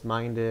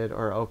closed-minded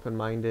or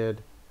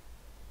open-minded.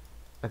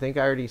 I think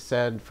I already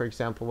said, for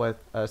example, with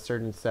a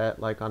certain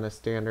set, like on a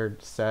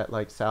standard set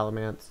like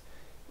Salamence,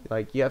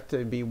 like you have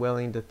to be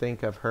willing to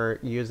think of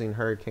using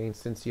Hurricane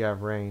since you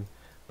have rain.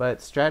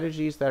 But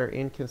strategies that are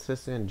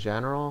inconsistent in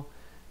general.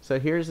 So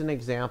here's an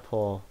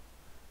example.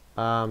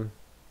 Hard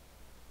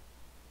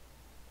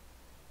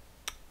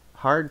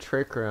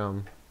Trick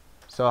Room.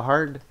 So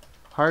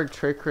hard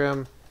Trick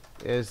Room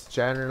is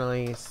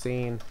generally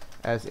seen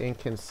as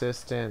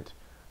inconsistent,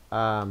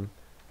 but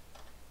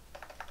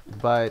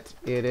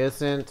it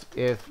isn't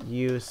if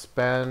you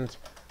spend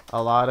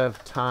a lot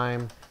of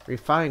time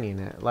refining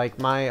it. Like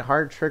my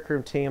hard Trick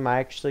Room team, I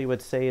actually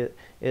would say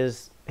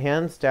is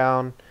hands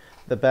down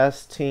the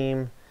best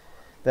team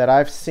that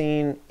I've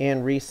seen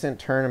in recent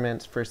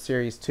tournaments for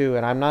Series 2.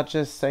 And I'm not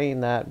just saying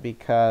that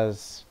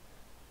because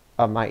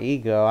of my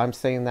ego. I'm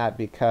saying that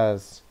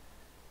because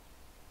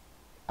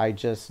I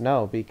just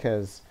know,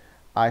 because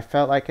I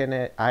felt like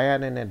I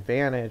had an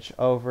advantage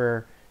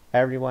over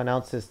everyone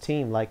else's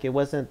team. Like it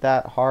wasn't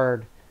that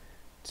hard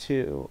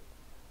to,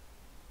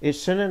 it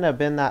shouldn't have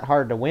been that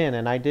hard to win.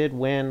 And I did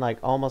win like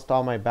almost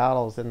all my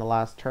battles in the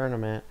last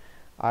tournament.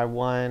 I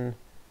won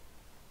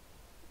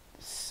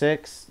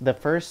the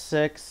first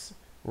 6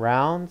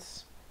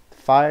 rounds,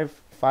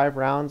 five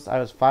rounds. I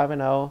was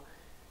 5-0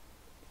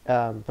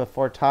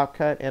 before Top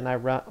Cut, and I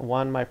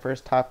won my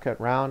first Top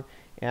Cut round,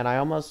 and I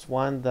almost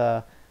won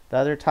the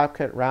other Top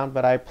Cut round,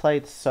 but I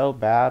played so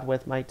bad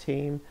with my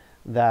team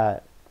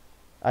that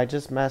I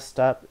just messed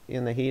up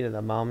in the heat of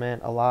the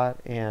moment a lot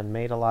and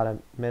made a lot of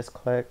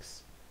misclicks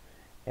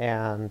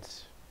and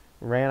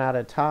ran out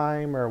of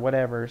time or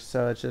whatever,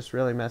 so it just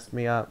really messed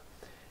me up.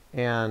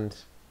 And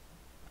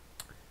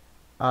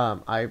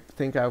I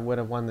think I would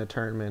have won the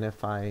tournament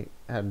if I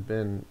had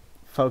been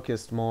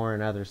focused more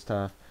and other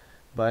stuff.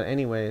 But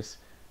anyways,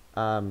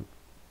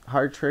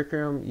 hard Trick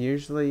Room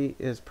usually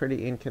is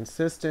pretty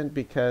inconsistent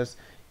because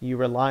you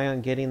rely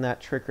on getting that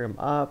Trick Room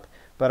up.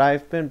 But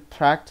I've been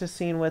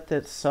practicing with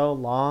it so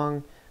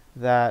long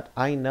that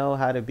I know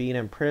how to beat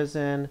in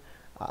prison.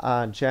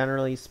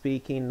 Generally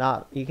speaking,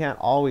 you can't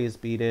always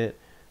beat it,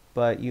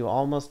 but you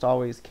almost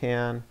always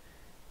can.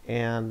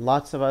 And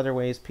lots of other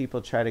ways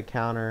people try to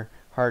counter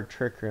hard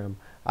Trick Room.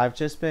 I've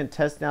just been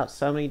testing out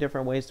so many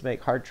different ways to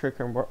make hard Trick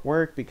Room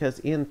work because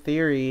in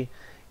theory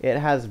it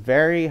has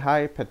very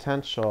high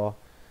potential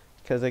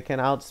because it can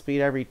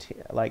outspeed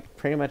like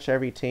pretty much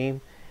every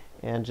team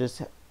and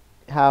just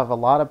have a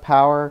lot of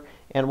power.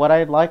 And what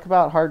I like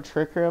about hard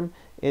Trick Room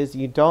is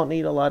you don't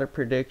need a lot of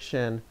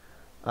prediction.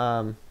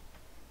 So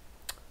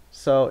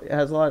it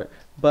has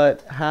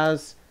but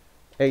has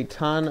a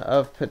ton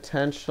of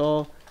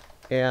potential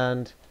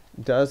and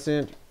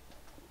doesn't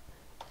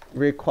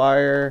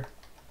require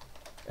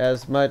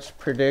as much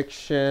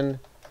prediction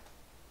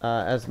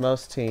as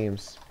most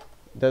teams.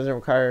 Doesn't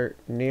require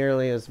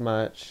nearly as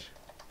much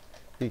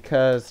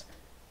because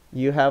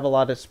you have a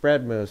lot of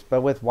spread moves.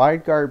 But with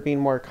wide guard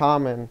being more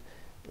common,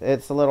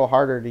 it's a little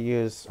harder to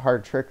use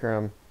hard Trick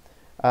Room.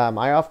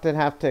 I often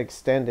have to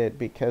extend it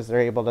because they're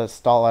able to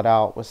stall it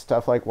out with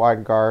stuff like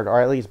wide guard,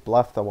 or at least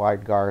bluff the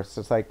wide guard.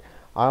 So it's like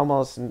I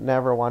almost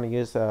never want to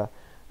use a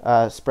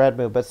spread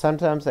move, but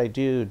sometimes I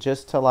do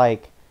just to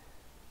like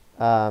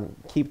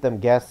keep them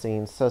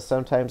guessing. So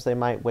sometimes they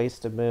might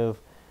waste a move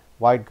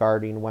wide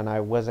guarding when I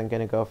wasn't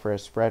going to go for a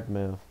spread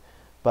move.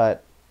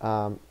 But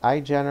I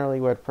generally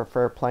would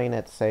prefer playing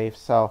it safe,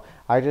 so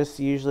I just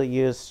usually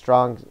use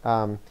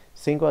strong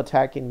single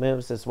attacking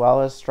moves as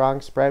well as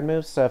strong spread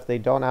moves. So if they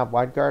don't have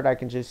wide guard, I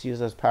can just use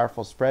those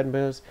powerful spread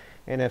moves,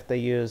 and if they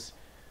use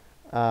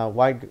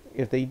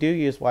if they do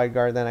use wide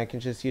guard, then I can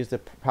just use the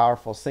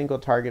powerful single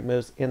target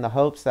moves in the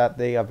hopes that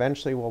they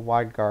eventually will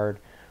wide guard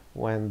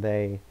when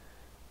they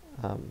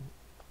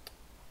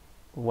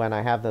when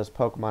I have those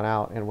Pokemon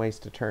out and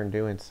waste a turn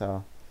doing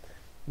so.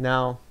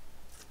 Now,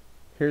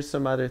 here's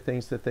some other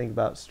things to think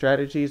about.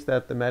 Strategies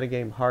that the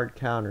metagame hard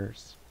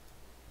counters.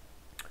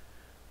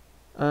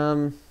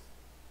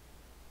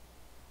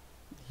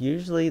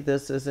 Usually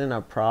this isn't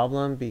a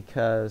problem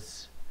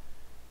because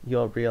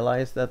you'll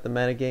realize that the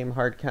metagame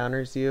hard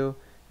counters you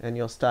and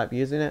you'll stop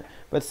using it.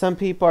 But some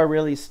people are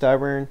really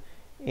stubborn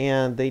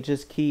and they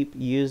just keep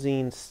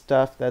using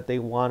stuff that they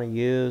want to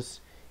use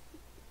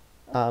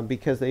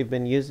because they've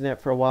been using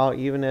it for a while,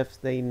 even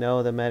if they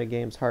know the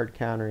metagame's hard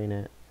countering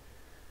it.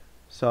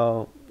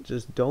 So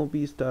just don't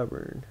be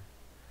stubborn.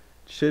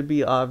 It should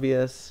be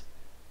obvious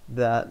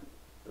that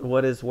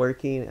what is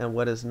working and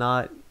what is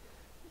not.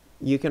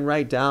 You can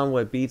write down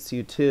what beats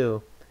you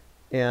too,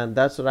 and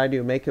that's what I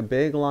do. Make a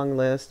big long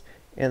list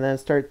and then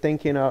start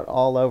thinking out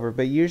all over.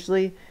 But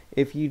usually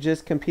if you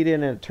just compete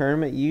in a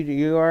tournament,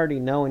 you already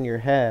know in your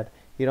head.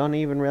 You don't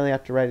even really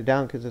have to write it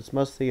down because it's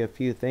mostly a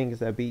few things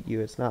that beat you.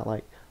 It's not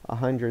like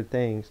 100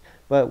 things.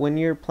 But when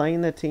you're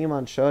playing the team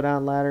on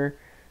Showdown ladder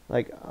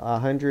like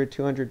 100,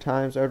 200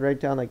 times, I would write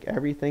down like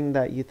everything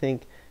that you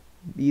think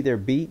either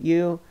beat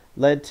you,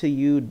 led to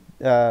you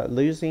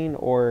losing,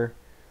 or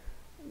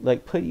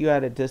like put you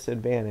at a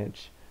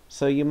disadvantage.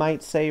 So you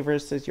might say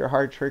versus your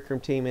hard trick room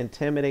team,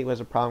 Intimidate was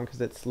a problem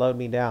because it slowed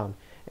me down.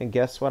 And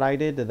guess what I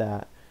did to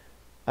that?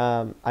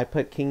 I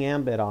put King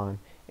Ambit on.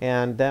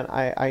 And then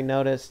I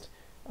noticed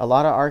a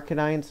lot of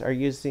Arcanines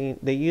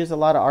they use a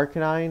lot of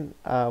Arcanine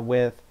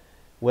with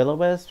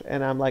Will-O-Wisp.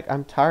 And I'm like,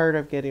 I'm tired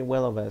of getting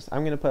Will-O-Wisp.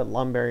 I'm going to put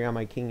Lumberry on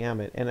my King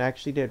Ambit. And it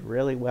actually did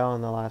really well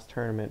in the last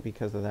tournament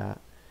because of that.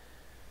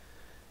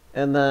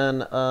 And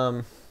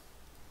then,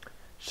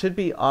 should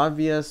be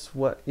obvious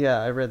what, yeah,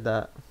 I read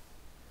that.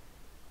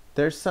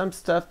 There's some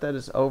stuff that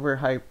is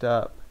overhyped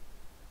up,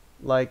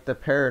 like the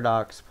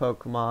Paradox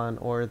Pokemon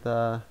or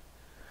the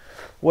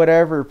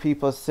whatever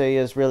people say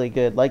is really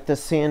good. Like the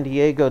San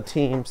Diego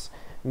teams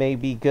may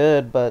be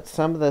good, but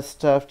some of the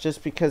stuff,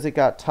 just because it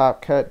got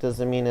top cut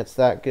doesn't mean it's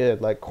that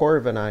good. Like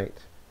Corviknight.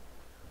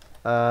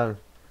 Oh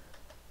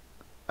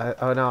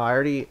no,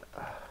 I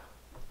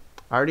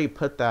already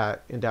put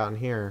that down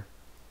here.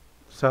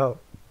 So,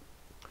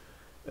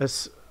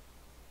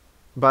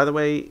 by the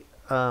way,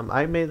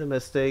 I made the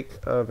mistake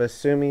of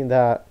assuming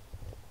that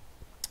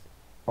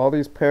all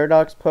these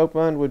Paradox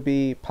Pokemon would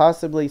be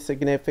possibly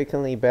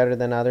significantly better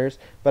than others,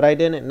 but I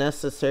didn't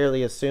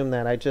necessarily assume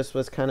that. I just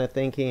was kind of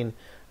thinking,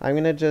 I'm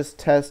going to just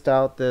test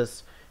out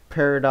this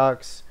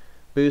Paradox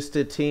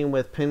boosted team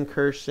with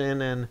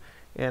Pincursion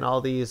and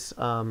all these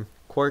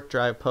Quark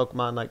Drive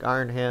Pokemon like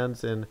Iron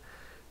Hands and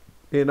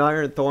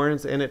Iron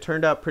Thorns, and it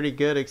turned out pretty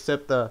good,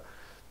 except the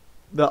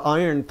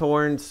Iron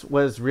Thorns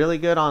was really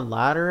good on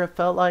ladder, it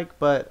felt like,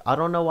 but I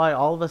don't know why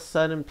all of a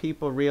sudden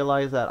people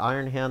realized that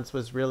Iron Hands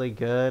was really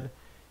good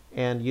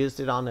and used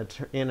it on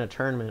in a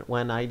tournament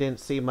when I didn't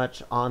see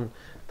much on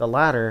the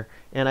ladder,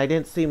 and I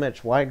didn't see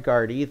much wide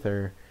guard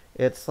either.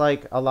 It's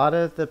like a lot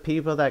of the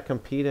people that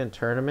compete in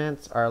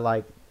tournaments are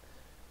like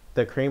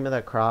the cream of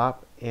the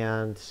crop,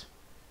 and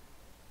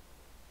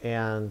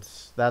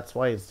that's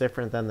why it's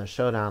different than the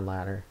Showdown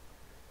ladder.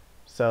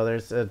 So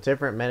there's a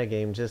different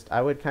metagame. Just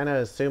I would kind of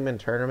assume in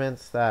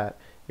tournaments that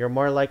you're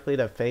more likely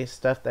to face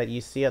stuff that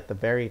you see at the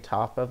very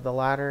top of the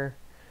ladder,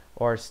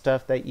 or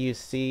stuff that you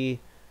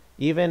see,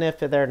 even if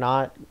they're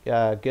not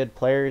good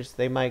players,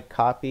 they might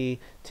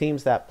copy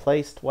teams that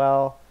placed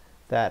well,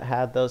 that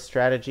had those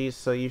strategies,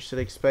 so you should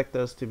expect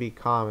those to be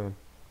common.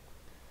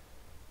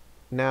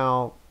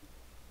 Now,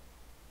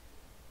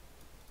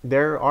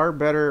 there are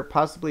better,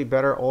 possibly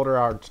better older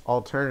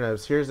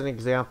alternatives. Here's an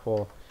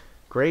example.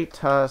 Great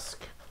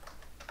Tusk.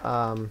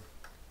 I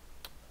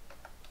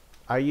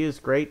use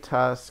Great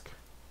Tusk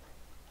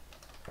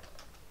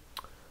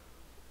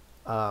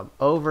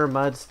over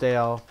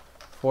Mudsdale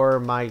for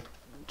my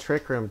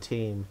Trick Room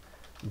team,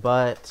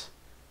 but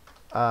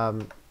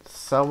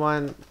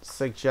someone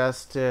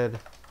suggested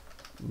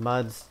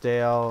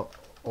Mudsdale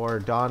or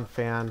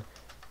Donphan,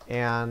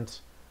 and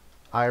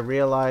I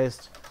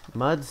realized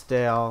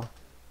Mudsdale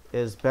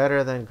is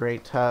better than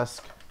Great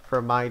Tusk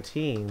for my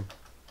team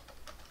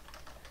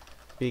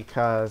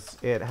because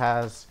it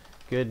has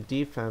good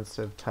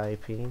defensive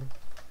typing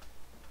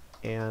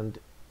and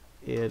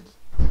it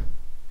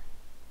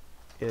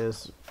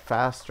is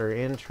faster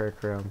in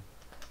Trick Room,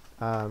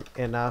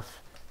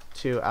 enough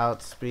to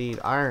outspeed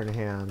Iron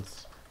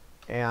Hands,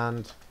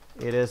 and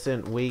it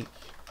isn't weak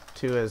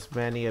to as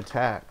many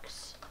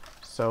attacks,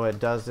 so it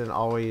doesn't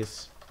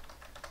always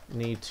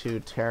need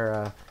to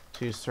Terra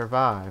to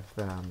survive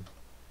them.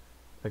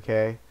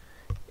 Okay,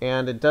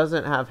 and it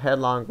doesn't have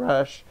Headlong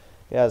Rush.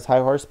 It has high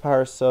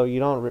horsepower, so you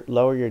don't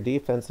lower your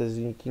defenses,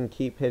 and you can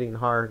keep hitting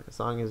hard as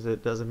long as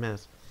it doesn't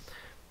miss.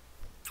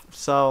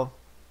 So,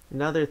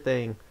 another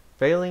thing,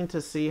 failing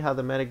to see how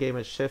the metagame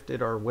has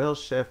shifted or will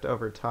shift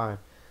over time.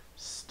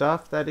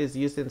 Stuff that is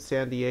used in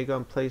San Diego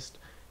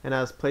and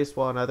has placed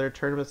well in other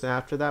tournaments, and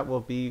after that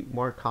will be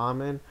more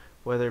common,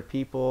 whether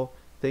people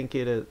think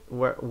it is,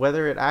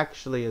 whether it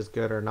actually is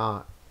good or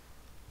not.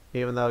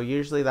 Even though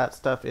usually that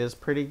stuff is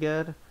pretty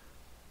good,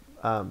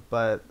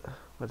 but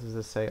what does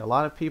this say? A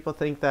lot of people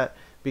think that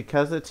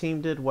because the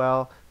team did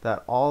well,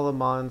 that all the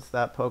Mons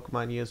that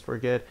Pokemon used were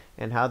good,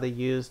 and how they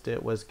used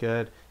it was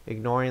good,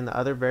 ignoring the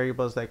other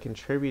variables that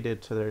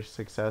contributed to their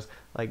success,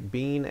 like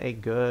being a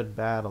good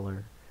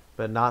battler,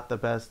 but not the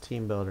best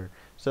team builder.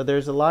 So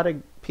there's a lot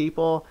of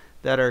people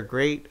that are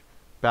great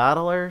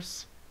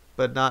battlers,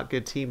 but not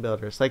good team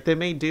builders. Like they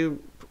may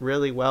do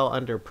really well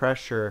under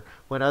pressure,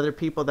 when other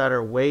people that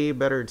are way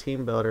better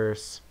team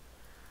builders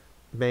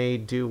may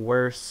do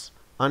worse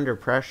under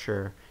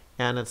pressure.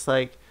 And it's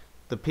like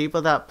the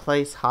people that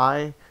place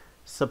high,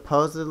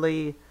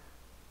 supposedly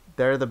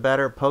they're the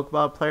better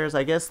Pokeball players.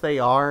 I guess they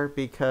are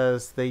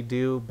because they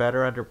do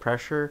better under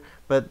pressure,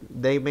 but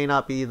they may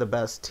not be the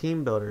best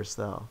team builders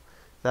though.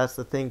 That's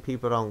the thing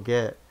people don't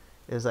get.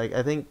 Is like,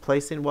 I think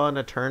placing well in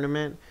a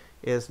tournament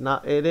is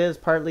not, it is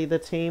partly the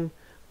team,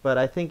 but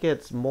I think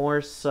it's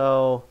more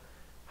so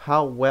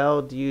how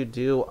well do you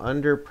do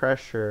under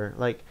pressure?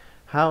 Like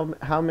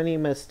how many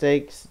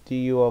mistakes do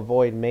you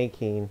avoid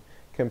making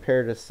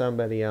compared to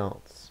somebody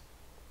else?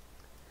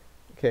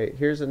 Okay,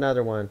 here's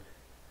another one.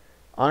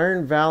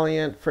 Iron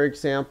Valiant, for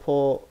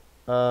example,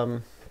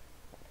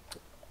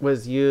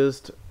 was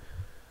used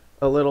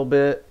a little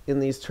bit in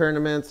these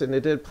tournaments, and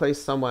it did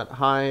place somewhat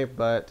high,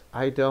 but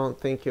I don't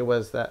think it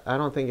was that. I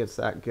don't think it's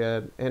that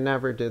good. It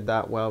never did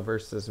that well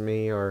versus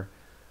me, or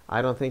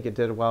I don't think it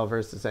did well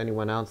versus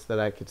anyone else that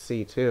I could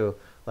see too.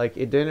 Like,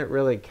 it didn't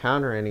really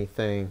counter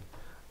anything.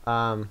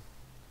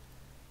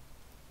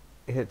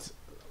 It's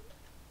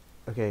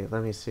okay.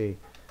 Let me see.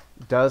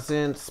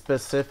 Doesn't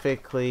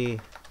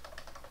specifically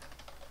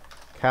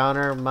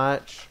counter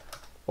much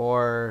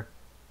or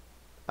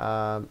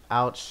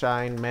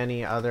outshine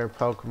many other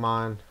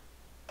Pokemon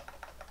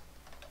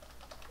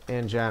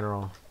in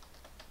general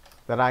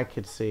that I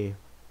could see.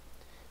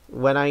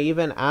 When I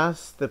even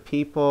asked the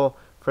people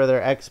for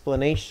their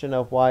explanation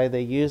of why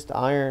they used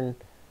Iron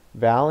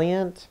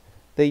Valiant,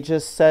 they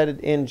just said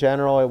in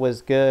general it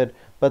was good,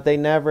 but they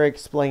never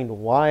explained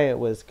why it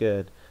was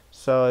good.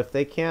 So if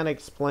they can't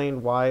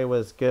explain why it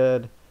was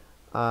good,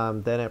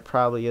 then it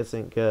probably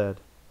isn't good.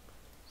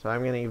 So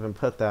I'm going to even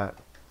put that.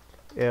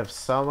 If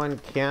someone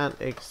can't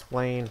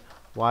explain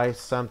why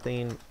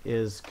something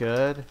is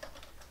good,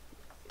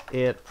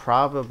 it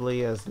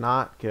probably is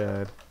not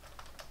good.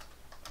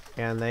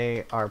 And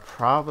they are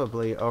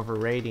probably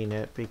overrating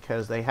it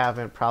because they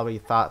haven't probably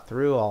thought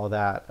through all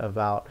that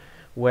about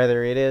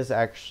whether it is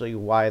actually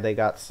why they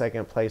got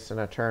second place in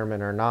a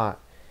tournament or not.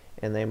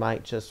 And they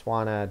might just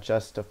want to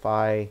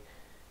justify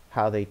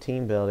how they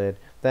team builded.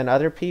 Then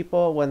other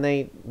people, when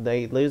they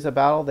lose a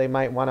battle, they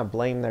might want to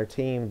blame their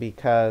team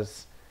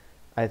because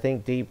I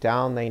think deep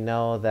down they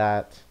know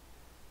that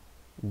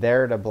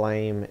they're to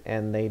blame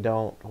and they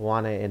don't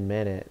want to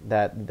admit it,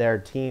 that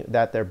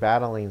their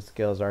battling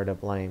skills are to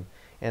blame,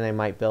 and they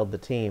might build the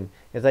team.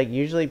 It's like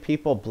usually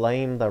people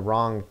blame the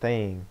wrong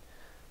thing,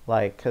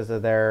 like because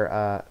of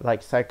their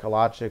like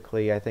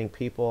psychologically. I think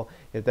people,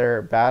 if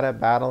they're bad at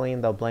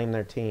battling, they'll blame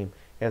their team.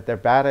 If they're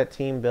bad at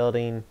team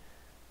building,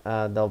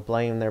 they'll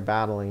blame their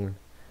battling.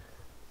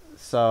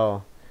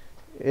 So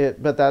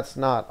but that's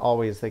not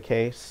always the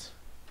case.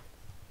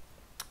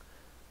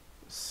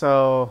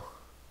 So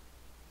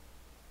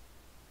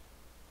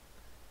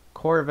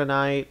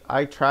Corviknight,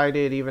 I tried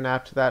it even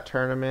after that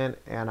tournament,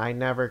 and I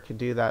never could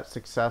do that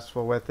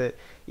successful with it.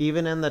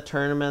 Even in the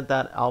tournament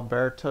that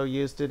Alberto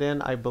used it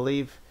in, I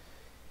believe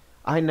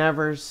I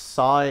never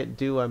saw it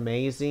do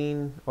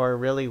amazing or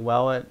really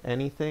well at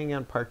anything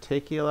in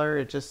particular.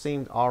 It just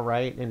seemed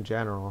alright in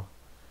general.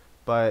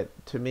 But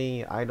to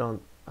me, I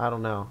don't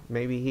know.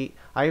 Maybe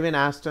I even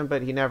asked him,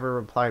 but he never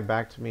replied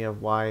back to me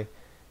of why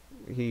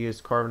he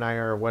used Corviknight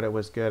or what it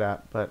was good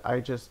at. But I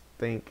just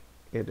think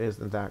it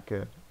isn't that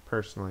good,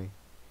 personally.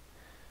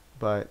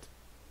 But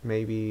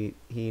maybe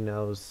he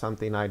knows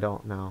something I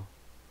don't know.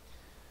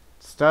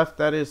 Stuff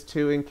that is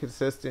too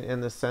inconsistent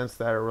in the sense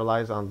that it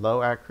relies on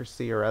low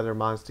accuracy or other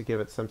mons to give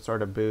it some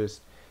sort of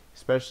boost,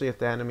 especially if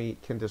the enemy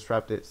can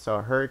disrupt it. So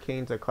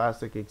Hurricane's a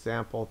classic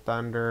example.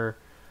 Thunder,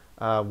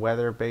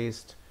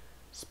 weather-based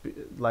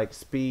like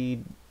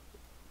speed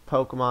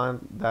Pokemon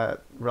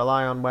that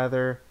rely on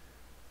weather,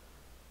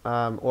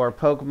 or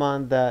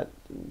Pokemon that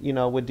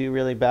would do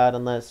really bad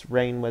unless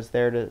rain was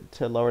there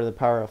to lower the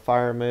power of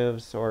fire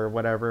moves or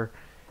whatever.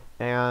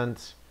 And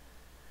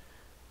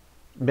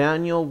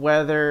manual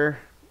weather,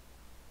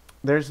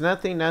 there's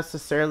nothing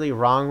necessarily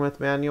wrong with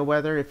manual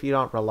weather if you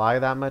don't rely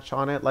that much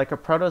on it. Like a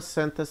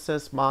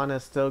photosynthesis mon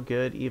is still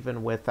good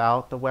even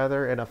without the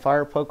weather, and a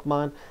fire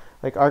Pokemon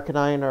like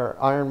Arcanine or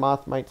Iron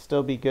Moth might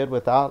still be good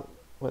without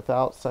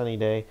Sunny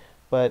Day,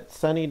 but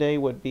Sunny Day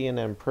would be an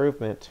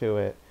improvement to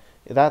it.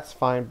 That's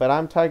fine, but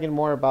I'm talking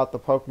more about the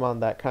Pokemon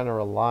that kind of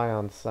rely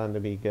on sun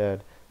to be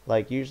good,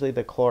 like usually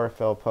the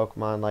chlorophyll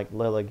Pokemon like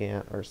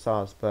Lilligant or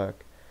Sawsbuck.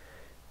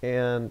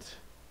 And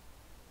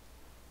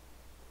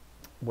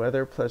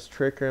weather plus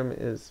Trick Room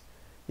is,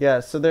 yeah,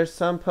 so there's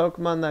some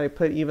Pokemon that I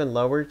put even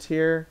lower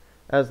tier,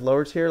 like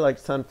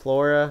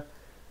Sunflora,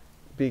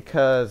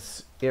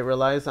 because it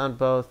relies on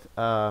both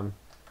both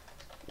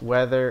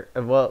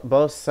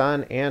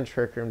sun and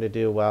Trick Room to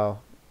do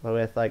well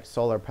with like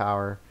solar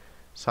power.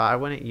 So I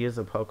wouldn't use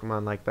a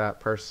Pokemon like that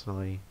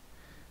personally.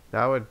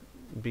 That would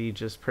be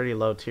just pretty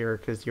low tier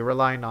because you're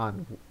relying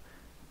on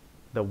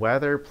the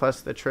weather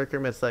plus the Trick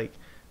Room. It's like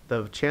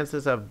the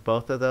chances of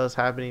both of those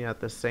happening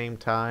at the same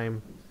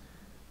time,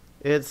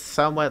 it's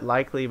somewhat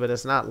likely, but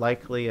it's not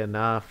likely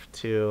enough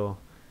to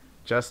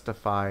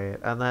justify it,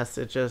 unless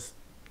it just,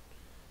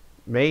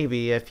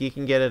 maybe if you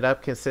can get it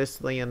up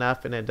consistently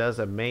enough and it does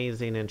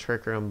amazing in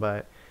Trick Room,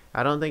 but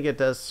I don't think it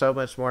does so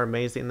much more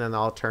amazing than the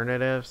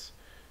alternatives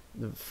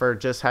for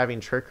just having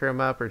Trick Room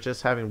up or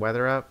just having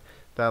weather up,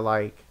 that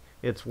like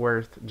it's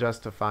worth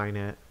justifying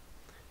it.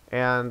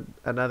 And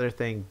another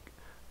thing,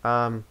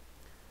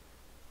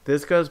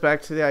 this goes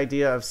back to the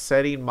idea of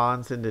setting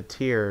Mons into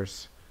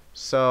tiers.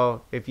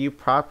 So if you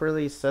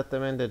properly set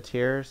them into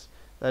tiers,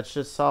 that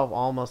should solve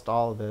almost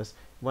all of this.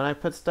 When I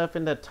put stuff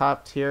into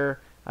top tier,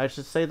 I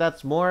should say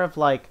that's more of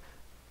like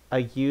a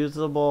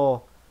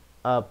usable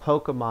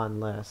Pokemon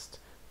list.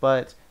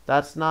 But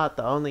that's not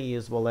the only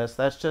usable list.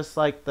 That's just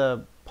like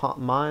the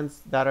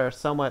Mons that are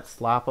somewhat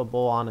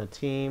slappable on a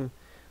team.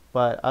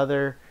 But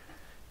other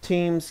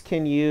teams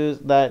can use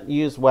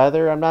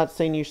weather. I'm not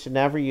saying you should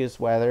never use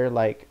weather,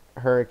 like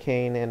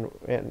Hurricane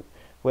and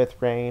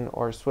with rain,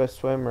 or Swift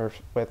Swimmer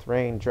with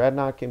rain.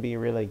 Dreadnought can be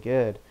really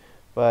good,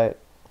 but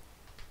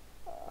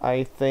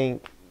I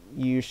think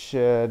you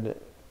should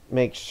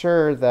make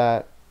sure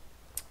that,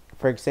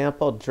 for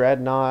example,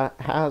 Dreadnought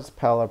has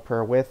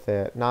Pelipper with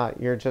it.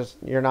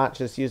 You're not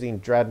just using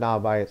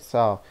Dreadnought by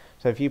itself.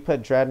 So if you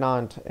put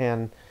Dreadnought,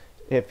 and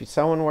if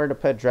someone were to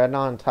put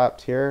Dreadnought in top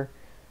tier,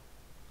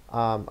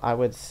 I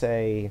would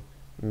say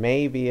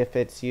maybe if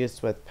it's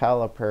used with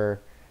Pelipper,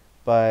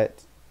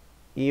 but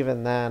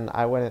even then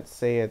I wouldn't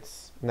say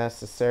it's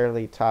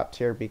necessarily top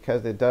tier,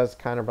 because it does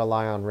kind of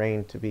rely on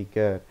rain to be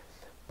good.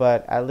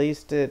 But at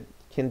least it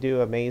can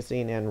do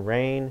amazing in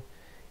rain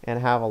and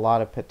have a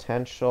lot of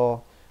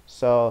potential.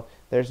 So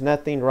there's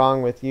nothing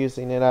wrong with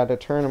using it at a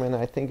tournament.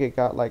 I think it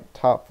got like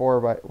top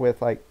 4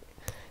 with like,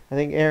 I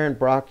think Aaron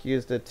Brock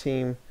used a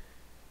team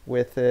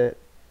with it,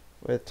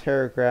 with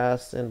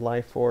Terragrass and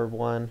Life Orb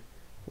 1,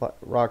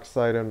 Rock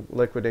Slide and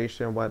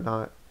Liquidation and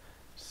whatnot.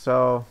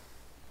 So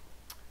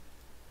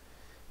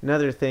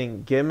another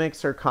thing,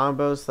 gimmicks or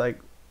combos like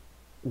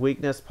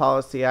weakness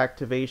policy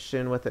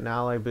activation with an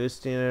ally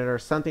boosting it or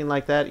something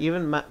like that.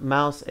 Even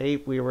Mouse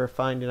Ape, we were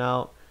finding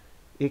out,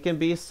 it can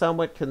be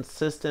somewhat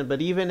consistent,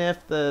 but even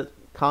if the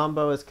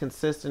combo is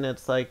consistent,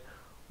 it's like,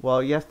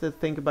 well, you have to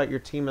think about your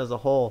team as a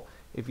whole.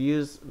 If you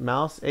use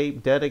Mouse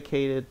Ape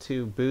dedicated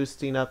to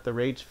boosting up the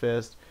Rage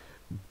Fist,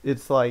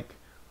 it's like,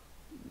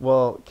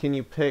 well, can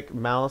you pick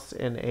Mouse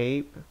and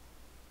Ape?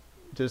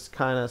 Just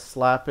kind of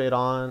slap it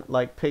on,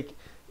 like pick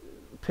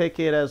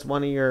it as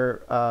one of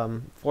your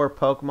 4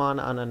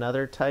 Pokemon on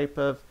another type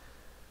of,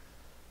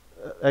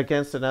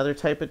 against another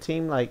type of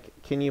team. Like,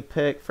 can you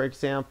pick, for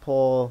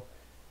example,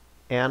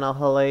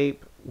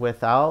 Annihilate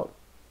without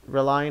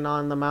relying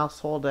on the mouse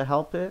hole to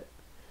help it?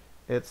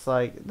 It's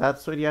like,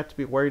 that's what you have to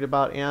be worried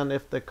about, and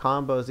if the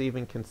combo is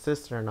even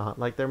consistent or not.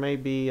 Like, there may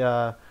be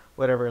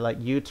whatever, like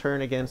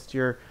U-turn against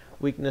your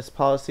weakness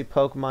policy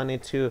Pokemon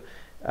into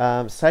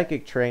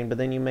Psychic Terrain, but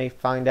then you may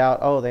find out,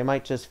 oh, they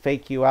might just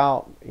fake you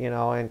out, you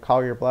know, and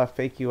call your bluff,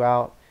 fake you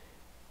out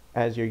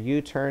as you're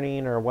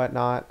U-turning or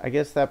whatnot. I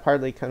guess that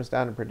partly comes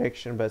down to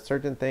prediction, but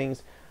certain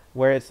things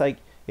where it's like,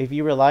 if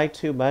you rely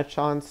too much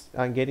on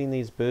getting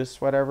these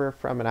boosts, whatever,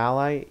 from an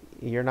ally,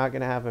 you're not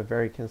going to have a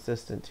very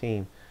consistent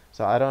team.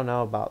 So I don't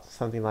know about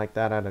something like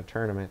that at a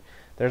tournament.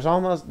 There's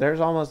almost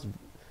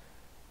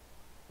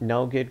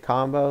no good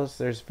combos.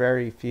 There's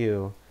very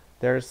few.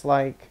 There's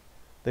like,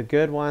 the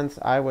good ones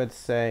I would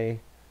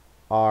say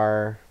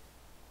are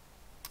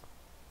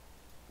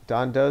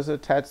Dondozo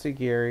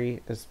Tatsugiri,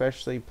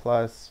 especially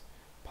plus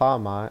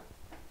Pawmot.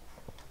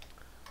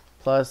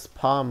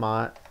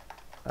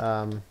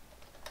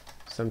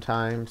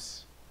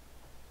 Sometimes.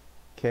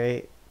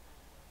 Okay.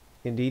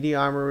 Indeedee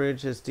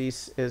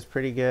Armarouge is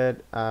pretty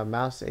good.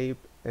 Mouse Ape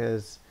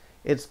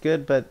it's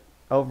good, but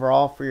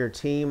overall for your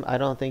team, I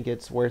don't think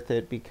it's worth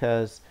it,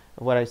 because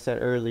of what I said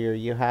earlier.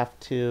 You have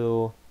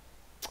to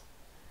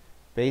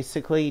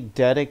basically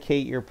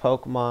dedicate your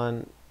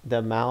Pokemon,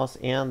 the mouse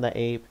and the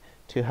ape,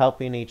 to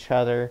helping each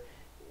other,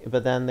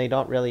 but then they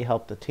don't really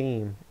help the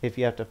team if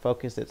you have to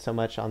focus it so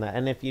much on that.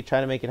 And if you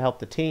try to make it help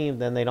the team,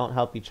 then they don't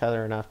help each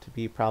other enough to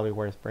be probably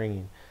worth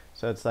bringing.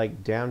 So it's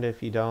like, damned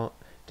if you don't,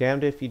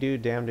 damned if you do,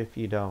 damned if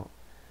you don't.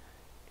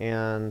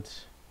 And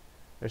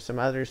there's some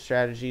other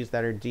strategies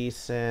that are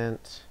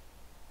decent.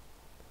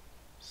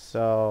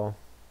 So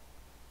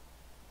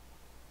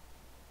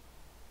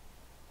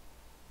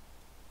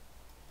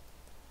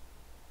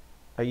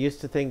I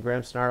used to think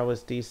Grimmsnarl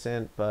was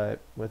decent, but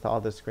with all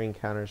the screen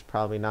counters,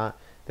 probably not.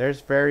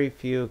 There's very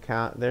few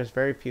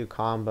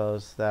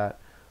combos that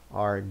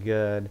are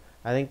good.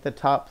 I think the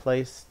top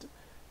placed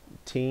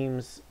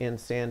teams in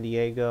San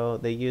Diego,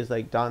 they use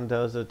like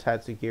Dondozo,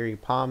 Tatsugiri,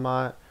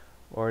 Pawmot,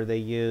 or they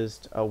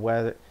used a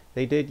weather.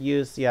 They did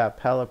use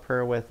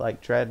Pelipper with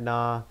like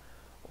Dreadnought,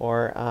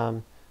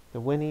 or the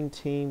winning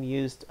team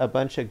used a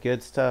bunch of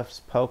good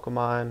stuff's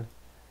Pokemon.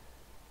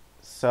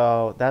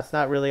 So that's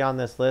not really on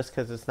this list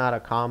because it's not a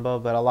combo,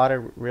 but a lot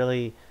of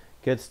really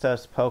good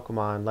stuff's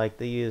Pokemon. Like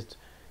he used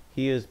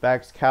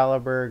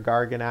Baxcalibur,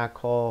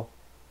 Garganacl,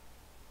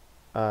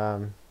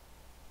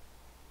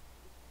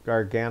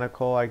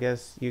 Garganicle, I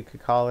guess you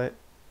could call it.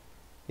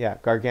 Yeah,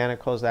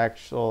 Garganical is the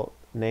actual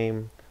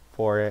name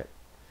for it.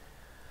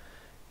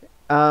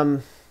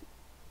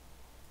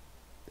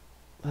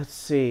 Let's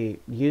see.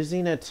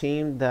 Using a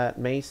team that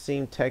may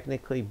seem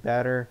technically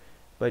better,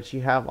 but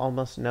you have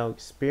almost no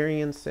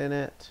experience in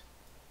it.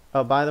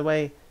 Oh, by the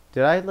way,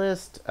 did I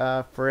list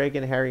Frigg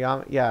and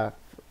Hariyama? Yeah,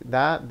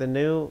 that the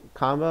new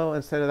combo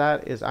instead of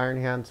that is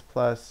Iron Hands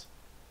plus.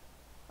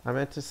 I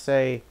meant to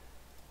say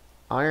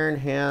Iron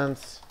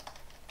Hands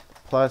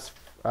plus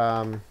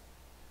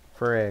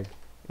Frigg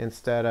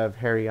instead of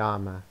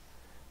Hariyama.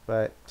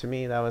 But to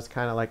me, that was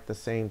kind of like the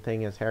same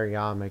thing as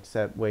Hariyama,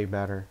 except way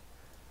better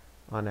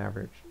on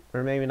average.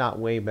 Or maybe not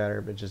way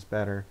better, but just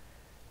better.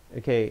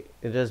 Okay,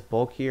 it is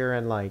bulkier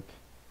and like,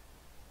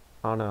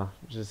 I don't know,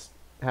 just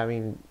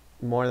having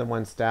more than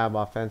one stab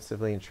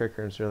offensively and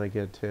trickery is really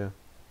good too.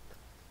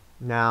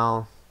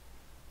 Now,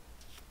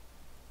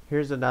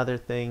 here's another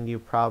thing you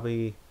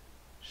probably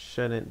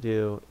shouldn't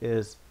do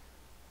is,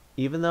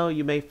 even though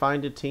you may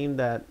find a team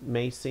that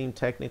may seem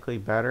technically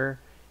better,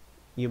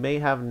 you may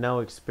have no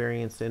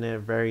experience in it,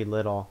 very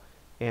little,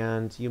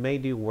 and you may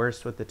do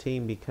worse with the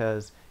team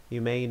because you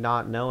may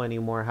not know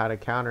anymore how to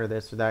counter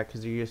this or that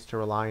because you're used to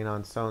relying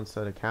on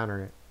so-and-so to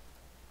counter it.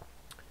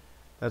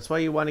 That's why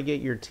you want to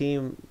get your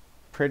team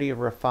pretty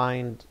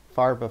refined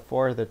far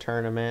before the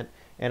tournament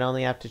and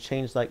only have to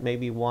change like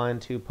maybe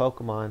 1-2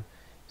 Pokemon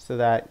so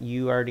that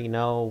you already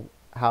know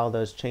how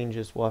those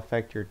changes will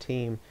affect your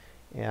team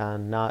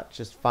and not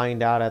just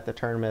find out at the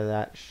tournament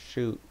that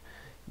shoot,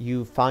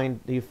 you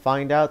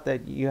find out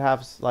that you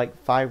have like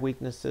 5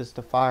 weaknesses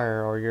to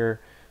fire, or you're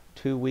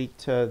too weak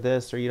to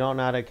this, or you don't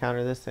know how to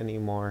counter this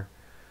anymore.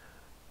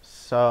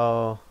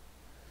 So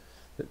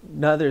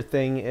another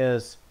thing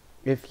is,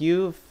 if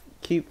you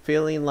keep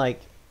feeling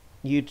like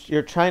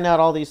you're trying out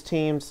all these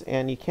teams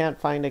and you can't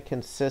find a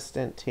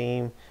consistent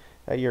team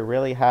that you're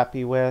really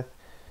happy with,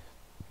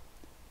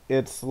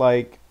 it's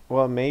like,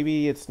 well,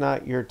 maybe it's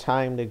not your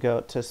time to go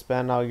to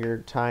spend all your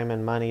time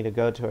and money to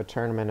go to a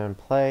tournament and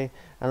play,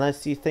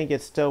 unless you think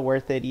it's still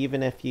worth it,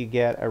 even if you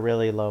get a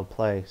really low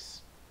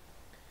place.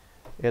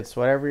 It's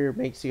whatever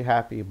makes you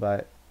happy,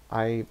 but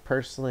I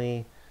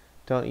personally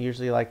don't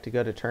usually like to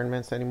go to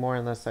tournaments anymore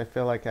unless I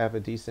feel like I have a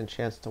decent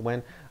chance to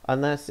win,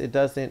 unless it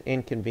doesn't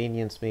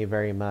inconvenience me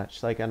very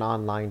much, like an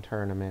online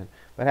tournament.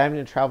 But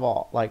having to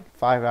travel like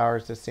 5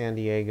 hours to San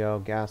Diego,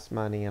 gas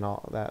money and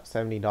all that,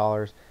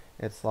 $70,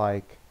 it's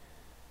like,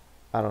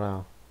 I don't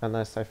know,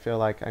 unless I feel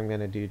like I'm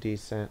going to do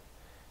decent.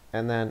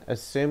 And then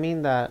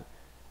assuming that,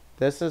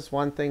 this is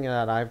one thing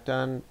that I've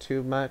done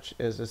too much,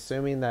 is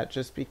assuming that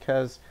just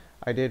because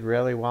I did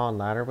really well in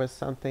ladder with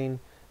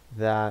something,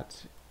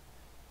 that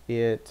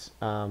it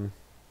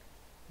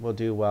will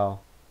do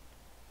well.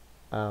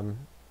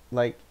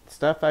 Like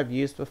stuff I've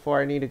used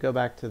before, I need to go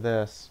back to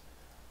this.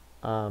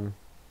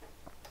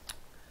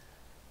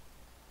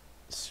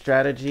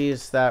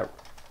 Strategies that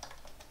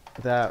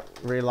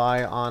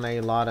rely on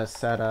a lot of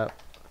setup.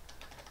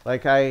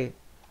 Like I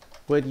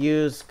would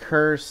use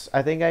Curse.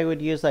 I think I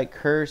would use like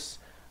Curse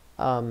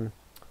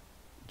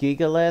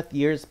Gigalith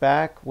years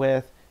back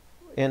with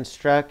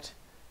Instruct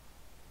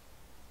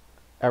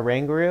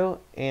Oranguru,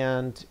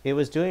 and it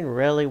was doing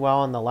really well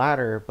on the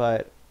ladder,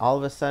 but all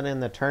of a sudden in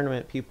the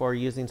tournament people are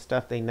using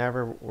stuff they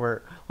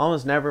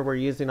almost never were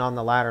using on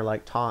the ladder,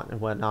 like Taunt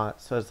and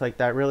whatnot. So it's like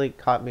that really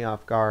caught me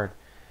off guard,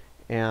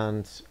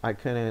 and I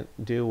couldn't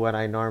do what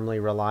I normally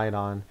relied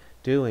on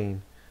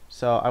doing.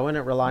 So I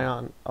wouldn't rely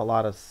on a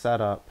lot of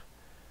setup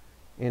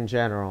in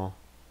general,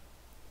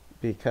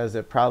 because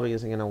it probably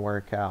isn't going to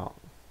work out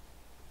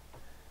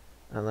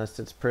unless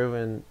it's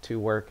proven to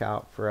work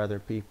out for other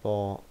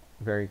people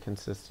very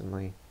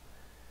consistently.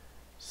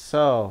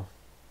 So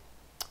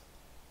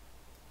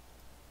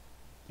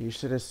you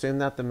should assume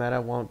that the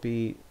meta won't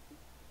be,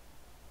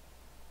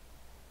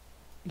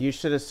 you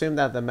should assume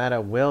that the meta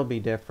will be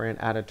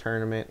different at a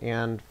tournament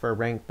and for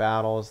ranked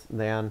battles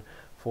than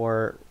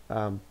for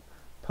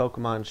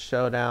Pokemon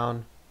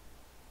Showdown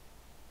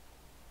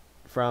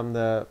from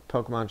the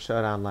Pokemon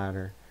Showdown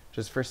ladder.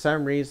 Just for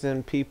some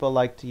reason people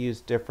like to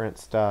use different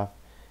stuff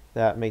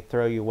that may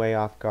throw you way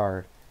off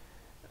guard.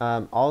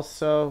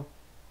 Also,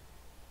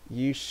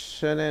 you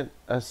shouldn't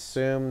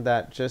assume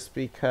that just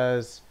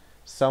because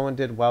someone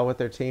did well with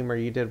their team or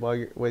you did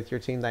well with your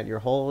team that your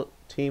whole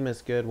team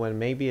is good, when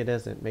maybe it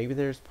isn't. Maybe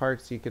there's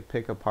parts you could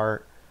pick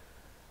apart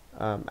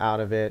out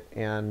of it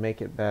and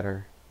make it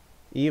better,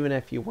 even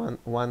if you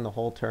won the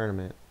whole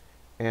tournament.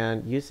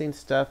 And using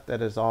stuff that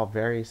is all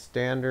very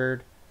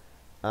standard.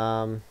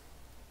 Open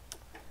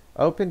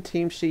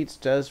Team Sheets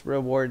does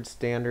reward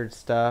standard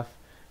stuff,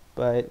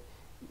 but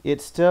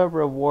it still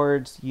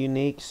rewards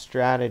unique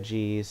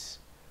strategies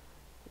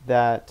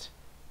that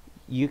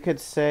you could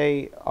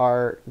say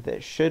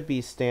that should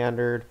be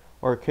standard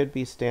or could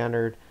be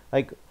standard,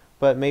 like,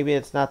 but maybe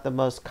it's not the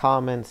most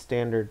common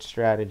standard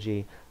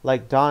strategy.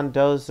 Like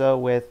Dondozo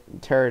with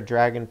Terra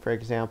Dragon, for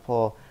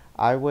example,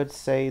 I would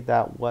say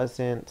that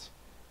wasn't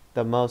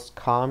the most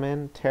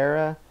common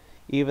Terra,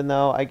 even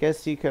though I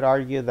guess you could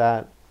argue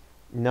that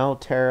no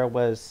Terra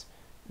was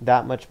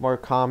that much more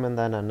common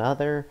than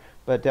another,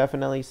 but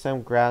definitely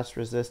some grass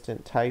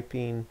resistant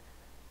typing.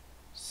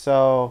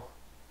 So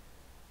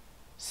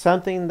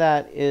something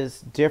that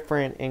is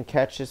different and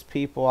catches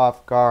people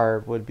off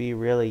guard would be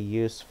really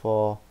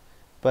useful,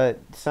 but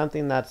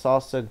something that's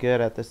also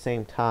good at the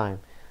same time.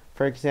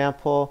 For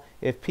example,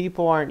 if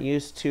people aren't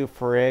used to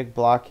Frigg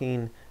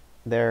blocking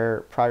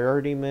their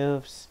priority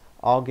moves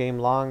all game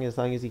long, as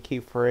long as you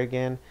keep Frigg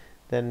in,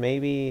 then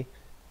maybe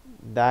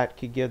that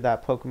could give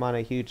that Pokemon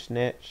a huge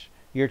niche,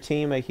 your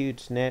team a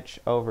huge niche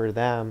over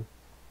them.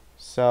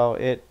 So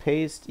it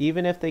pays,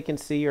 even if they can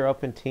see your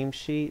open team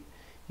sheet,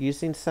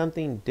 using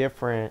something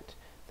different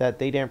that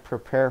they didn't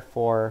prepare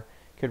for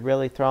could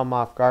really throw them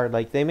off guard.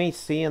 Like they may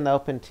see in the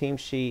open team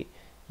sheet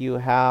you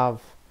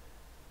have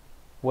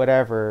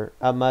whatever,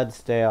 a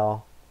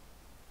Mudsdale,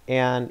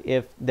 and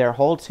if their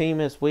whole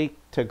team is weak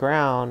to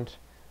ground,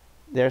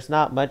 there's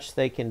not much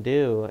they can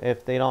do.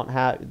 If they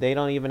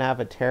don't even have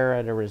a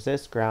Terra to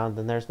resist ground,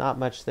 then there's not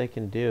much they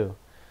can do.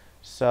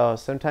 So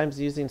sometimes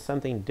using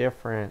something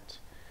different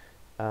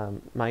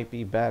might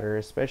be better,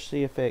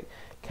 especially if it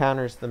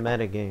counters the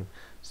metagame.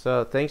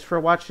 So thanks for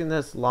watching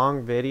this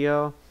long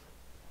video.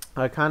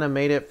 I kind of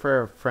made it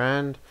for a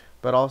friend,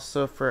 but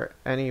also for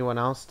anyone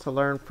else to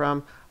learn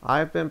from.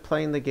 I've been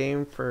playing the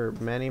game for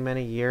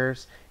many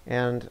years,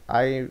 and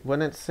I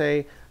wouldn't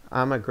say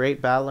I'm a great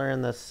battler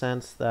in the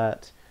sense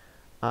that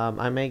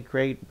I make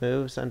great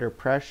moves under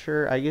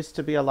pressure. I used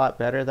to be a lot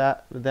better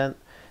than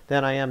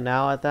I am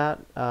now at that.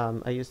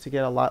 I used to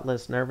get a lot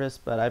less nervous,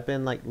 but I've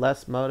been like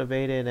less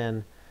motivated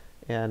and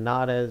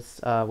not as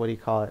what do you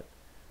call it?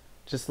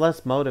 Just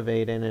less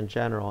motivated in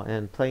general,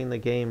 and playing the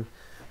game,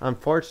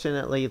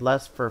 unfortunately,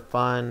 less for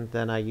fun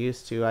than I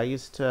used to. I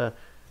used to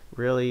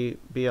really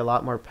be a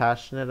lot more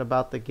passionate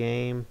about the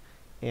game,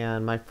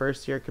 and my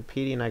first year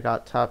competing I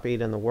got top 8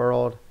 in the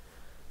world,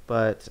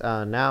 but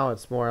now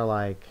it's more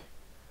like,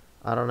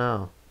 I don't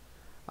know,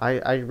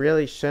 I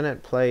really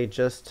shouldn't play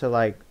just to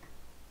like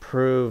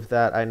prove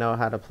that I know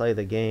how to play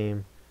the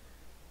game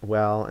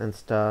well and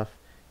stuff,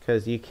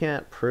 because you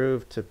can't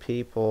prove to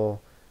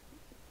people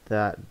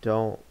that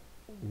don't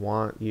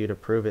want you to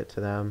prove it to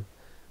them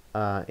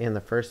in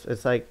the first.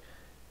 It's like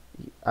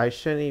I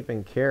shouldn't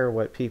even care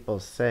what people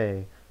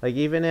say. Like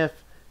even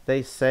if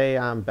they say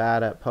I'm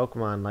bad at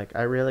Pokemon, like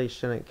I really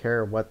shouldn't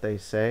care what they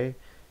say,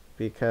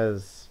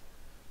 because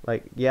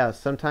like yeah,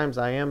 sometimes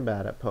I am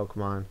bad at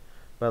Pokemon,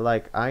 but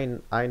like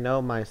I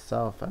know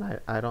myself, and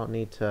I don't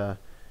need to.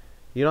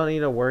 You don't need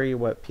to worry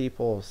what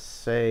people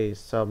say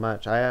so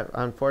much. I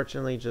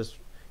unfortunately just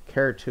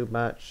care too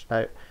much.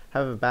 I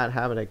have a bad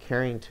habit of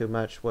caring too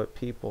much what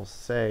people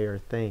say or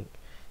think,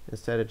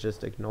 instead of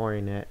just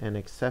ignoring it and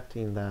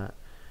accepting that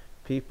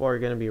people are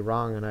going to be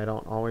wrong and I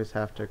don't always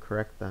have to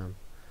correct them.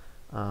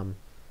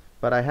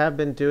 But I have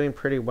been doing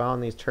pretty well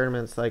in these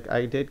tournaments. Like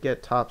I did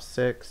get top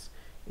 6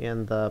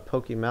 in the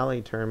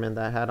PokeMelee tournament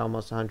that had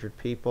almost 100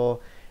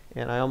 people,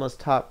 and I almost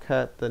top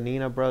cut the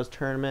Ninobros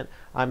tournament.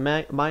 I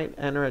might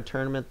enter a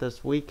tournament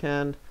this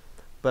weekend,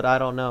 but I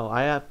don't know.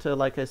 I have to,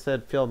 like I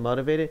said, feel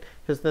motivated,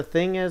 because the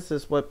thing is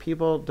what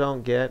people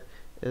don't get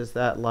is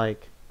that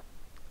like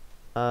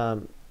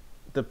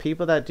the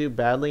people that do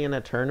badly in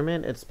a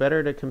tournament, it's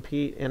better to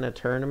compete in a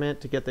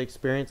tournament to get the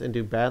experience and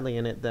do badly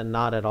in it than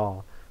not at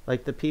all.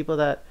 Like the people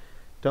that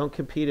don't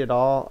compete at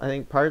all, I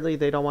think partly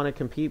they don't want to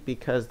compete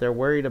because they're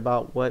worried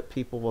about what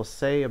people will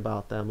say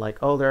about them. Like,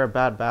 oh, they're a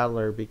bad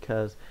battler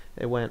because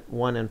they went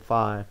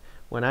 1-5,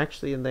 when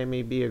actually they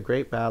may be a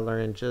great battler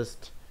and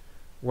just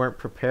weren't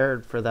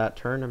prepared for that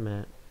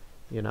tournament,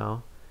 you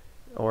know,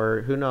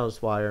 or who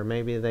knows why, or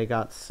maybe they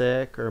got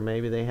sick, or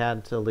maybe they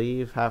had to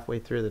leave halfway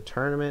through the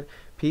tournament.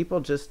 People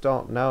just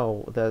don't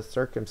know the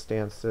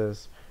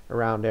circumstances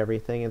around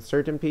everything, and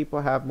certain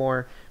people have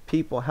more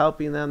people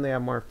helping them, they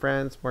have more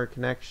friends, more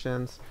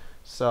connections.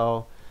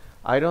 So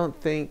I've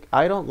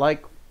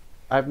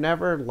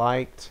never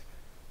liked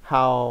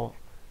how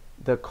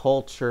the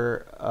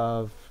culture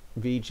of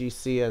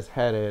VGC has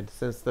headed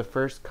since the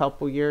first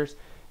couple years.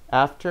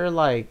 After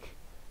like,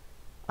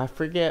 I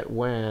forget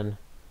when,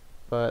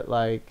 but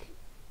like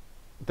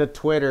the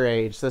Twitter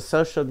age, the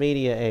social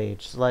media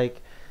age,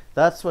 like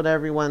that's what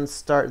everyone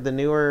the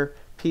newer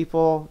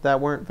people that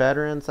weren't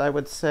veterans, I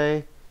would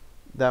say,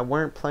 that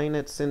weren't playing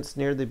it since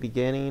near the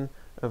beginning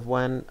of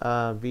when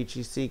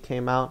VGC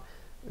came out,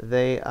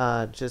 they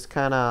just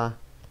kind of,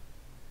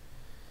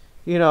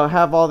 you know,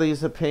 have all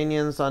these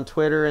opinions on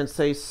Twitter and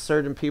say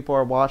certain people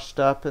are washed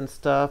up and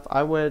stuff.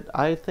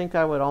 I think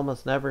I would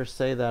almost never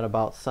say that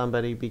about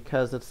somebody,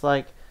 because it's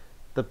like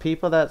the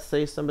people that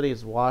say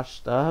somebody's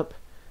washed up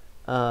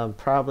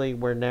probably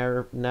were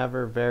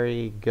never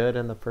very good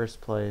in the first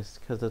place,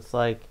 because it's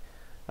like,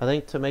 I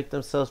think to make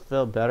themselves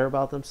feel better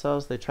about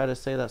themselves, they try to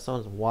say that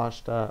someone's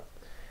washed up.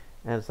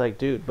 And it's like,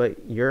 dude, but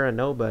you're a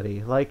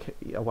nobody. Like,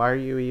 why are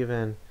you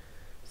even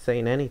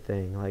saying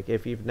anything? Like,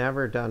 if you've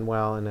never done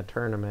well in a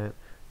tournament,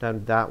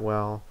 done that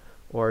well,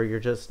 or you're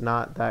just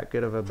not that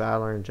good of a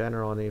battler in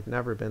general and you've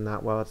never been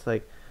that well, it's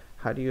like,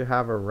 how do you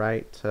have a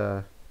right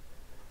to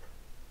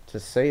to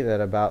say that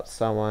about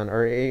someone,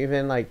 or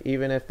even like,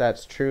 even if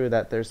that's true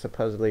that they're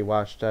supposedly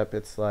washed up,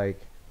 it's like,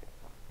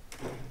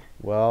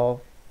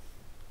 well,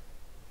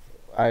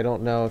 I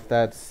don't know if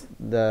that's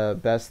the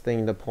best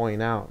thing to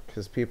point out,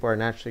 because people are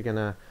naturally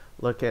gonna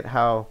look at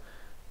how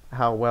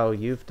well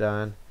you've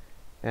done,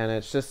 and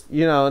it's just,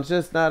 you know, it's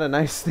just not a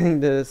nice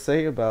thing to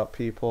say about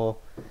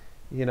people.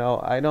 You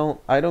know, I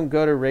don't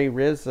go to Ray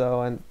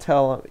Rizzo and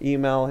go to his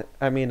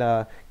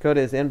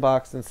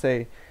inbox and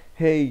say,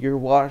 hey, you're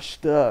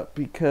washed up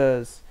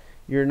because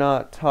you're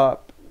not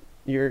top,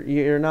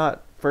 you're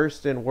not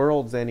first in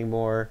worlds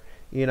anymore.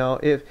 You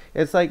know, if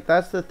it's like,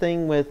 that's the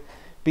thing with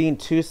being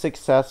too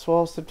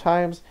successful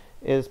sometimes,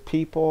 is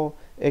people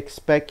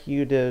expect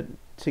you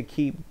to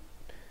keep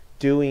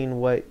doing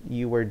what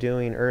you were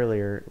doing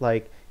earlier.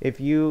 Like, if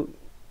you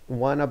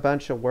won a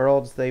bunch of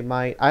worlds, they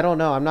might, I don't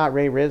know, I'm not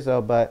Ray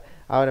Rizzo, but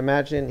I would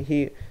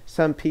imagine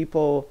some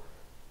people,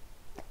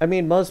 I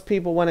mean, most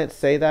people wouldn't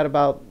say that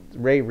about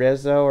Ray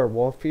Rizzo or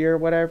Wolfie or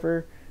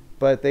whatever,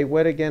 but they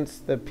would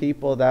against the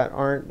people that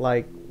aren't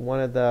like one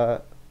of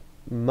the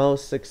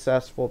most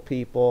successful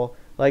people.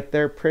 Like,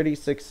 they're pretty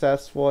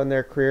successful in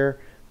their career,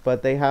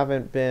 but they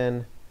haven't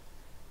been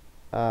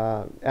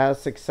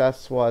as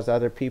successful as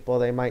other people.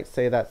 They might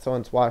say that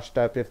someone's washed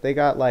up if they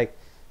got like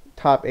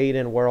top 8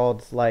 in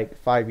worlds like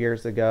 5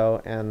 years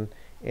ago, and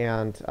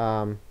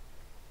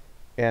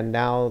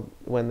now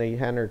when they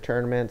enter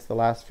tournaments the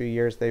last few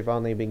years, they've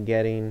only been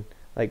getting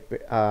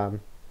like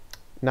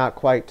not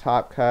quite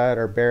top cut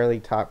or barely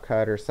top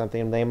cut or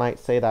something. They might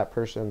say that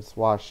person's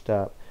washed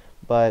up,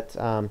 but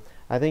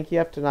I think you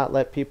have to not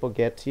let people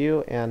get to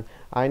you, and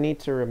I need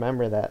to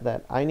remember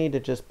that I need to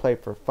just play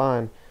for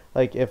fun.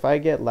 Like, if I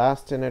get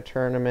last in a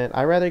tournament,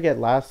 I'd rather get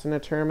last in a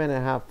tournament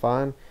and have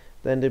fun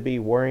than to be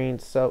worrying,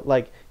 so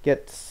like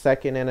get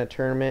second in a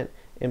tournament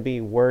and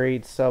be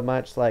worried so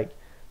much, like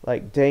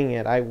dang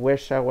it, I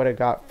wish I would have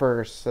got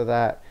first so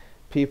that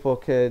people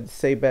could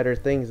say better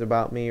things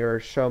about me or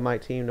show my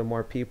team to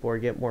more people or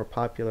get more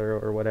popular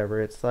or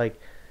whatever. It's like,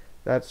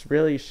 that's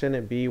really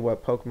shouldn't be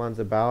what Pokemon's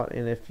about.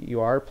 And if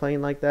you are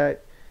playing like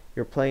that,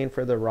 you're playing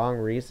for the wrong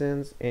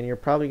reasons, and you're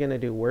probably going to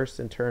do worse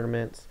in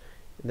tournaments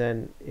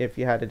than if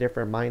you had a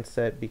different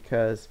mindset,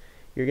 because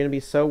you're going to be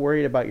so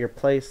worried about your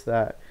place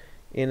that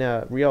in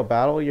a real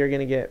battle you're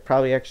going to get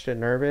probably extra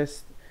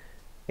nervous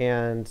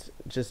and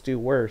just do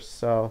worse.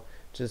 So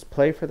just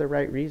play for the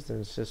right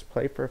reasons, just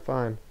play for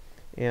fun,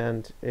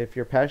 and if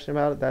you're passionate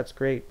about it, that's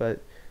great,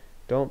 but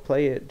don't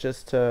play it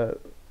just to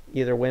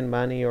either win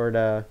money or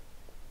to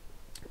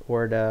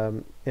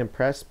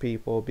impress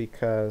people,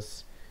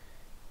 because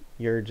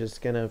you're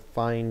just gonna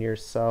find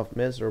yourself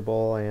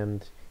miserable.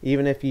 And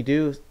even if you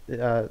do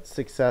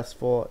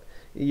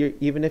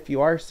even if you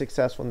are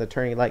successful in the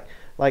tourney, like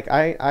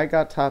I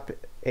got top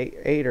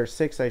 8 or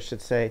 6, I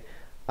should say.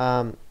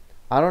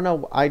 I don't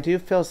know, I do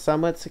feel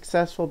somewhat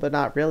successful, but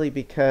not really,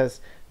 because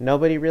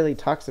nobody really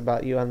talks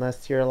about you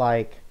unless you're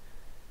like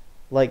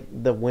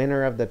the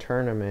winner of the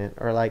tournament,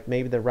 or like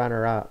maybe the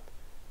runner up.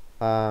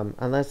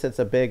 Unless it's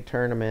a big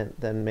tournament,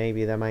 then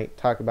maybe they might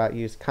talk about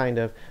you, kind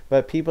of.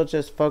 But people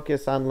just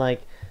focus on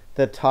like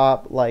the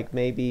top, like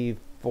maybe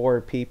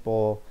 4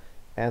 people,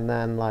 and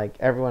then like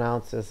everyone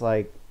else is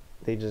like,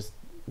 they just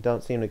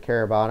don't seem to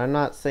care about. I'm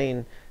not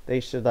saying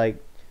they should,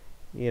 like,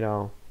 you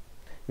know,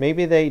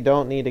 maybe they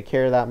don't need to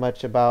care that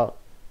much about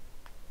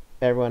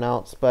everyone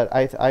else, but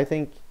I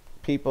think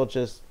people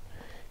just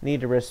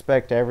need to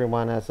respect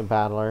everyone as a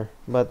battler.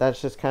 But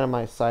that's just kind of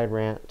my side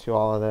rant to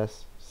all of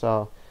this.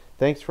 So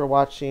thanks for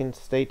watching.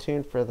 Stay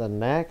tuned for the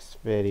next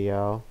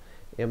video.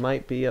 It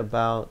might be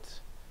about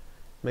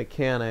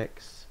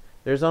mechanics.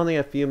 There's only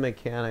a few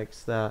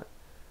mechanics that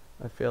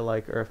I feel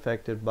like are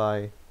affected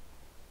by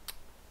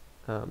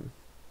I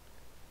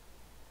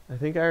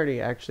think I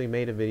already actually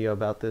made a video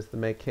about this, the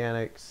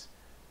mechanics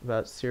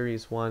about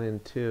Series 1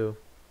 and 2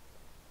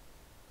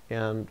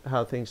 and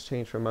how things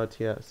change from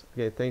OTS.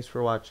 Okay, thanks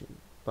for watching.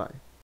 Bye.